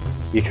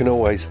 You can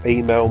always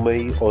email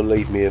me or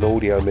leave me an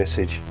audio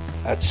message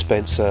at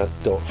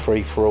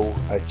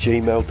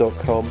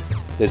spencer.freeforall@gmail.com.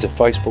 There's a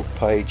Facebook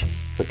page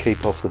for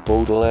Keep Off the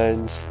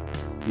Borderlands.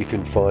 You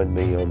can find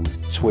me on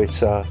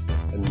Twitter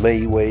and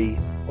MeWe,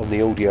 on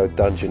the Audio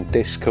Dungeon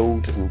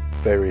Discord and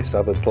various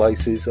other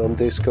places on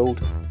Discord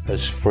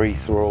as Free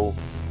Thrall.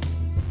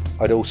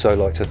 I'd also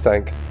like to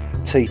thank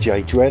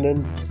TJ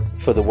Drennan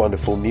for the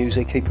wonderful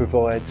music he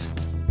provides.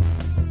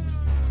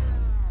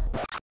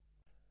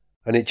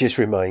 And it just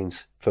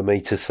remains for me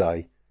to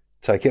say,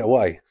 take it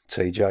away,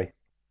 TJ.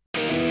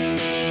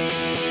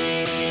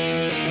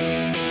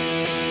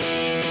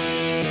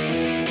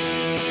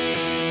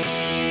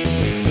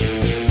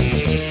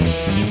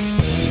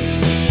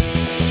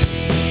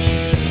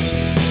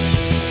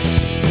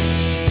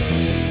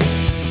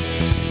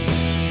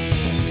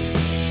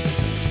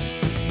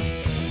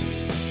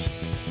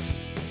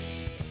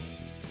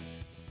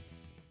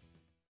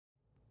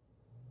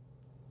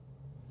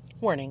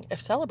 Warning, if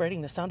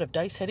celebrating the sound of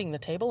dice hitting the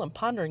table and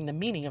pondering the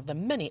meaning of the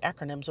many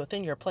acronyms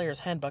within your player's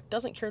handbook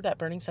doesn't cure that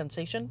burning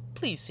sensation,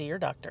 please see your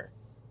doctor.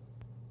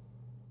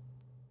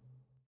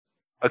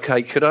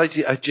 Okay, could I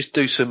just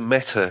do some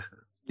meta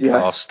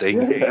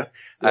casting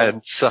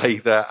and say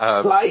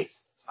that...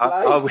 Slice!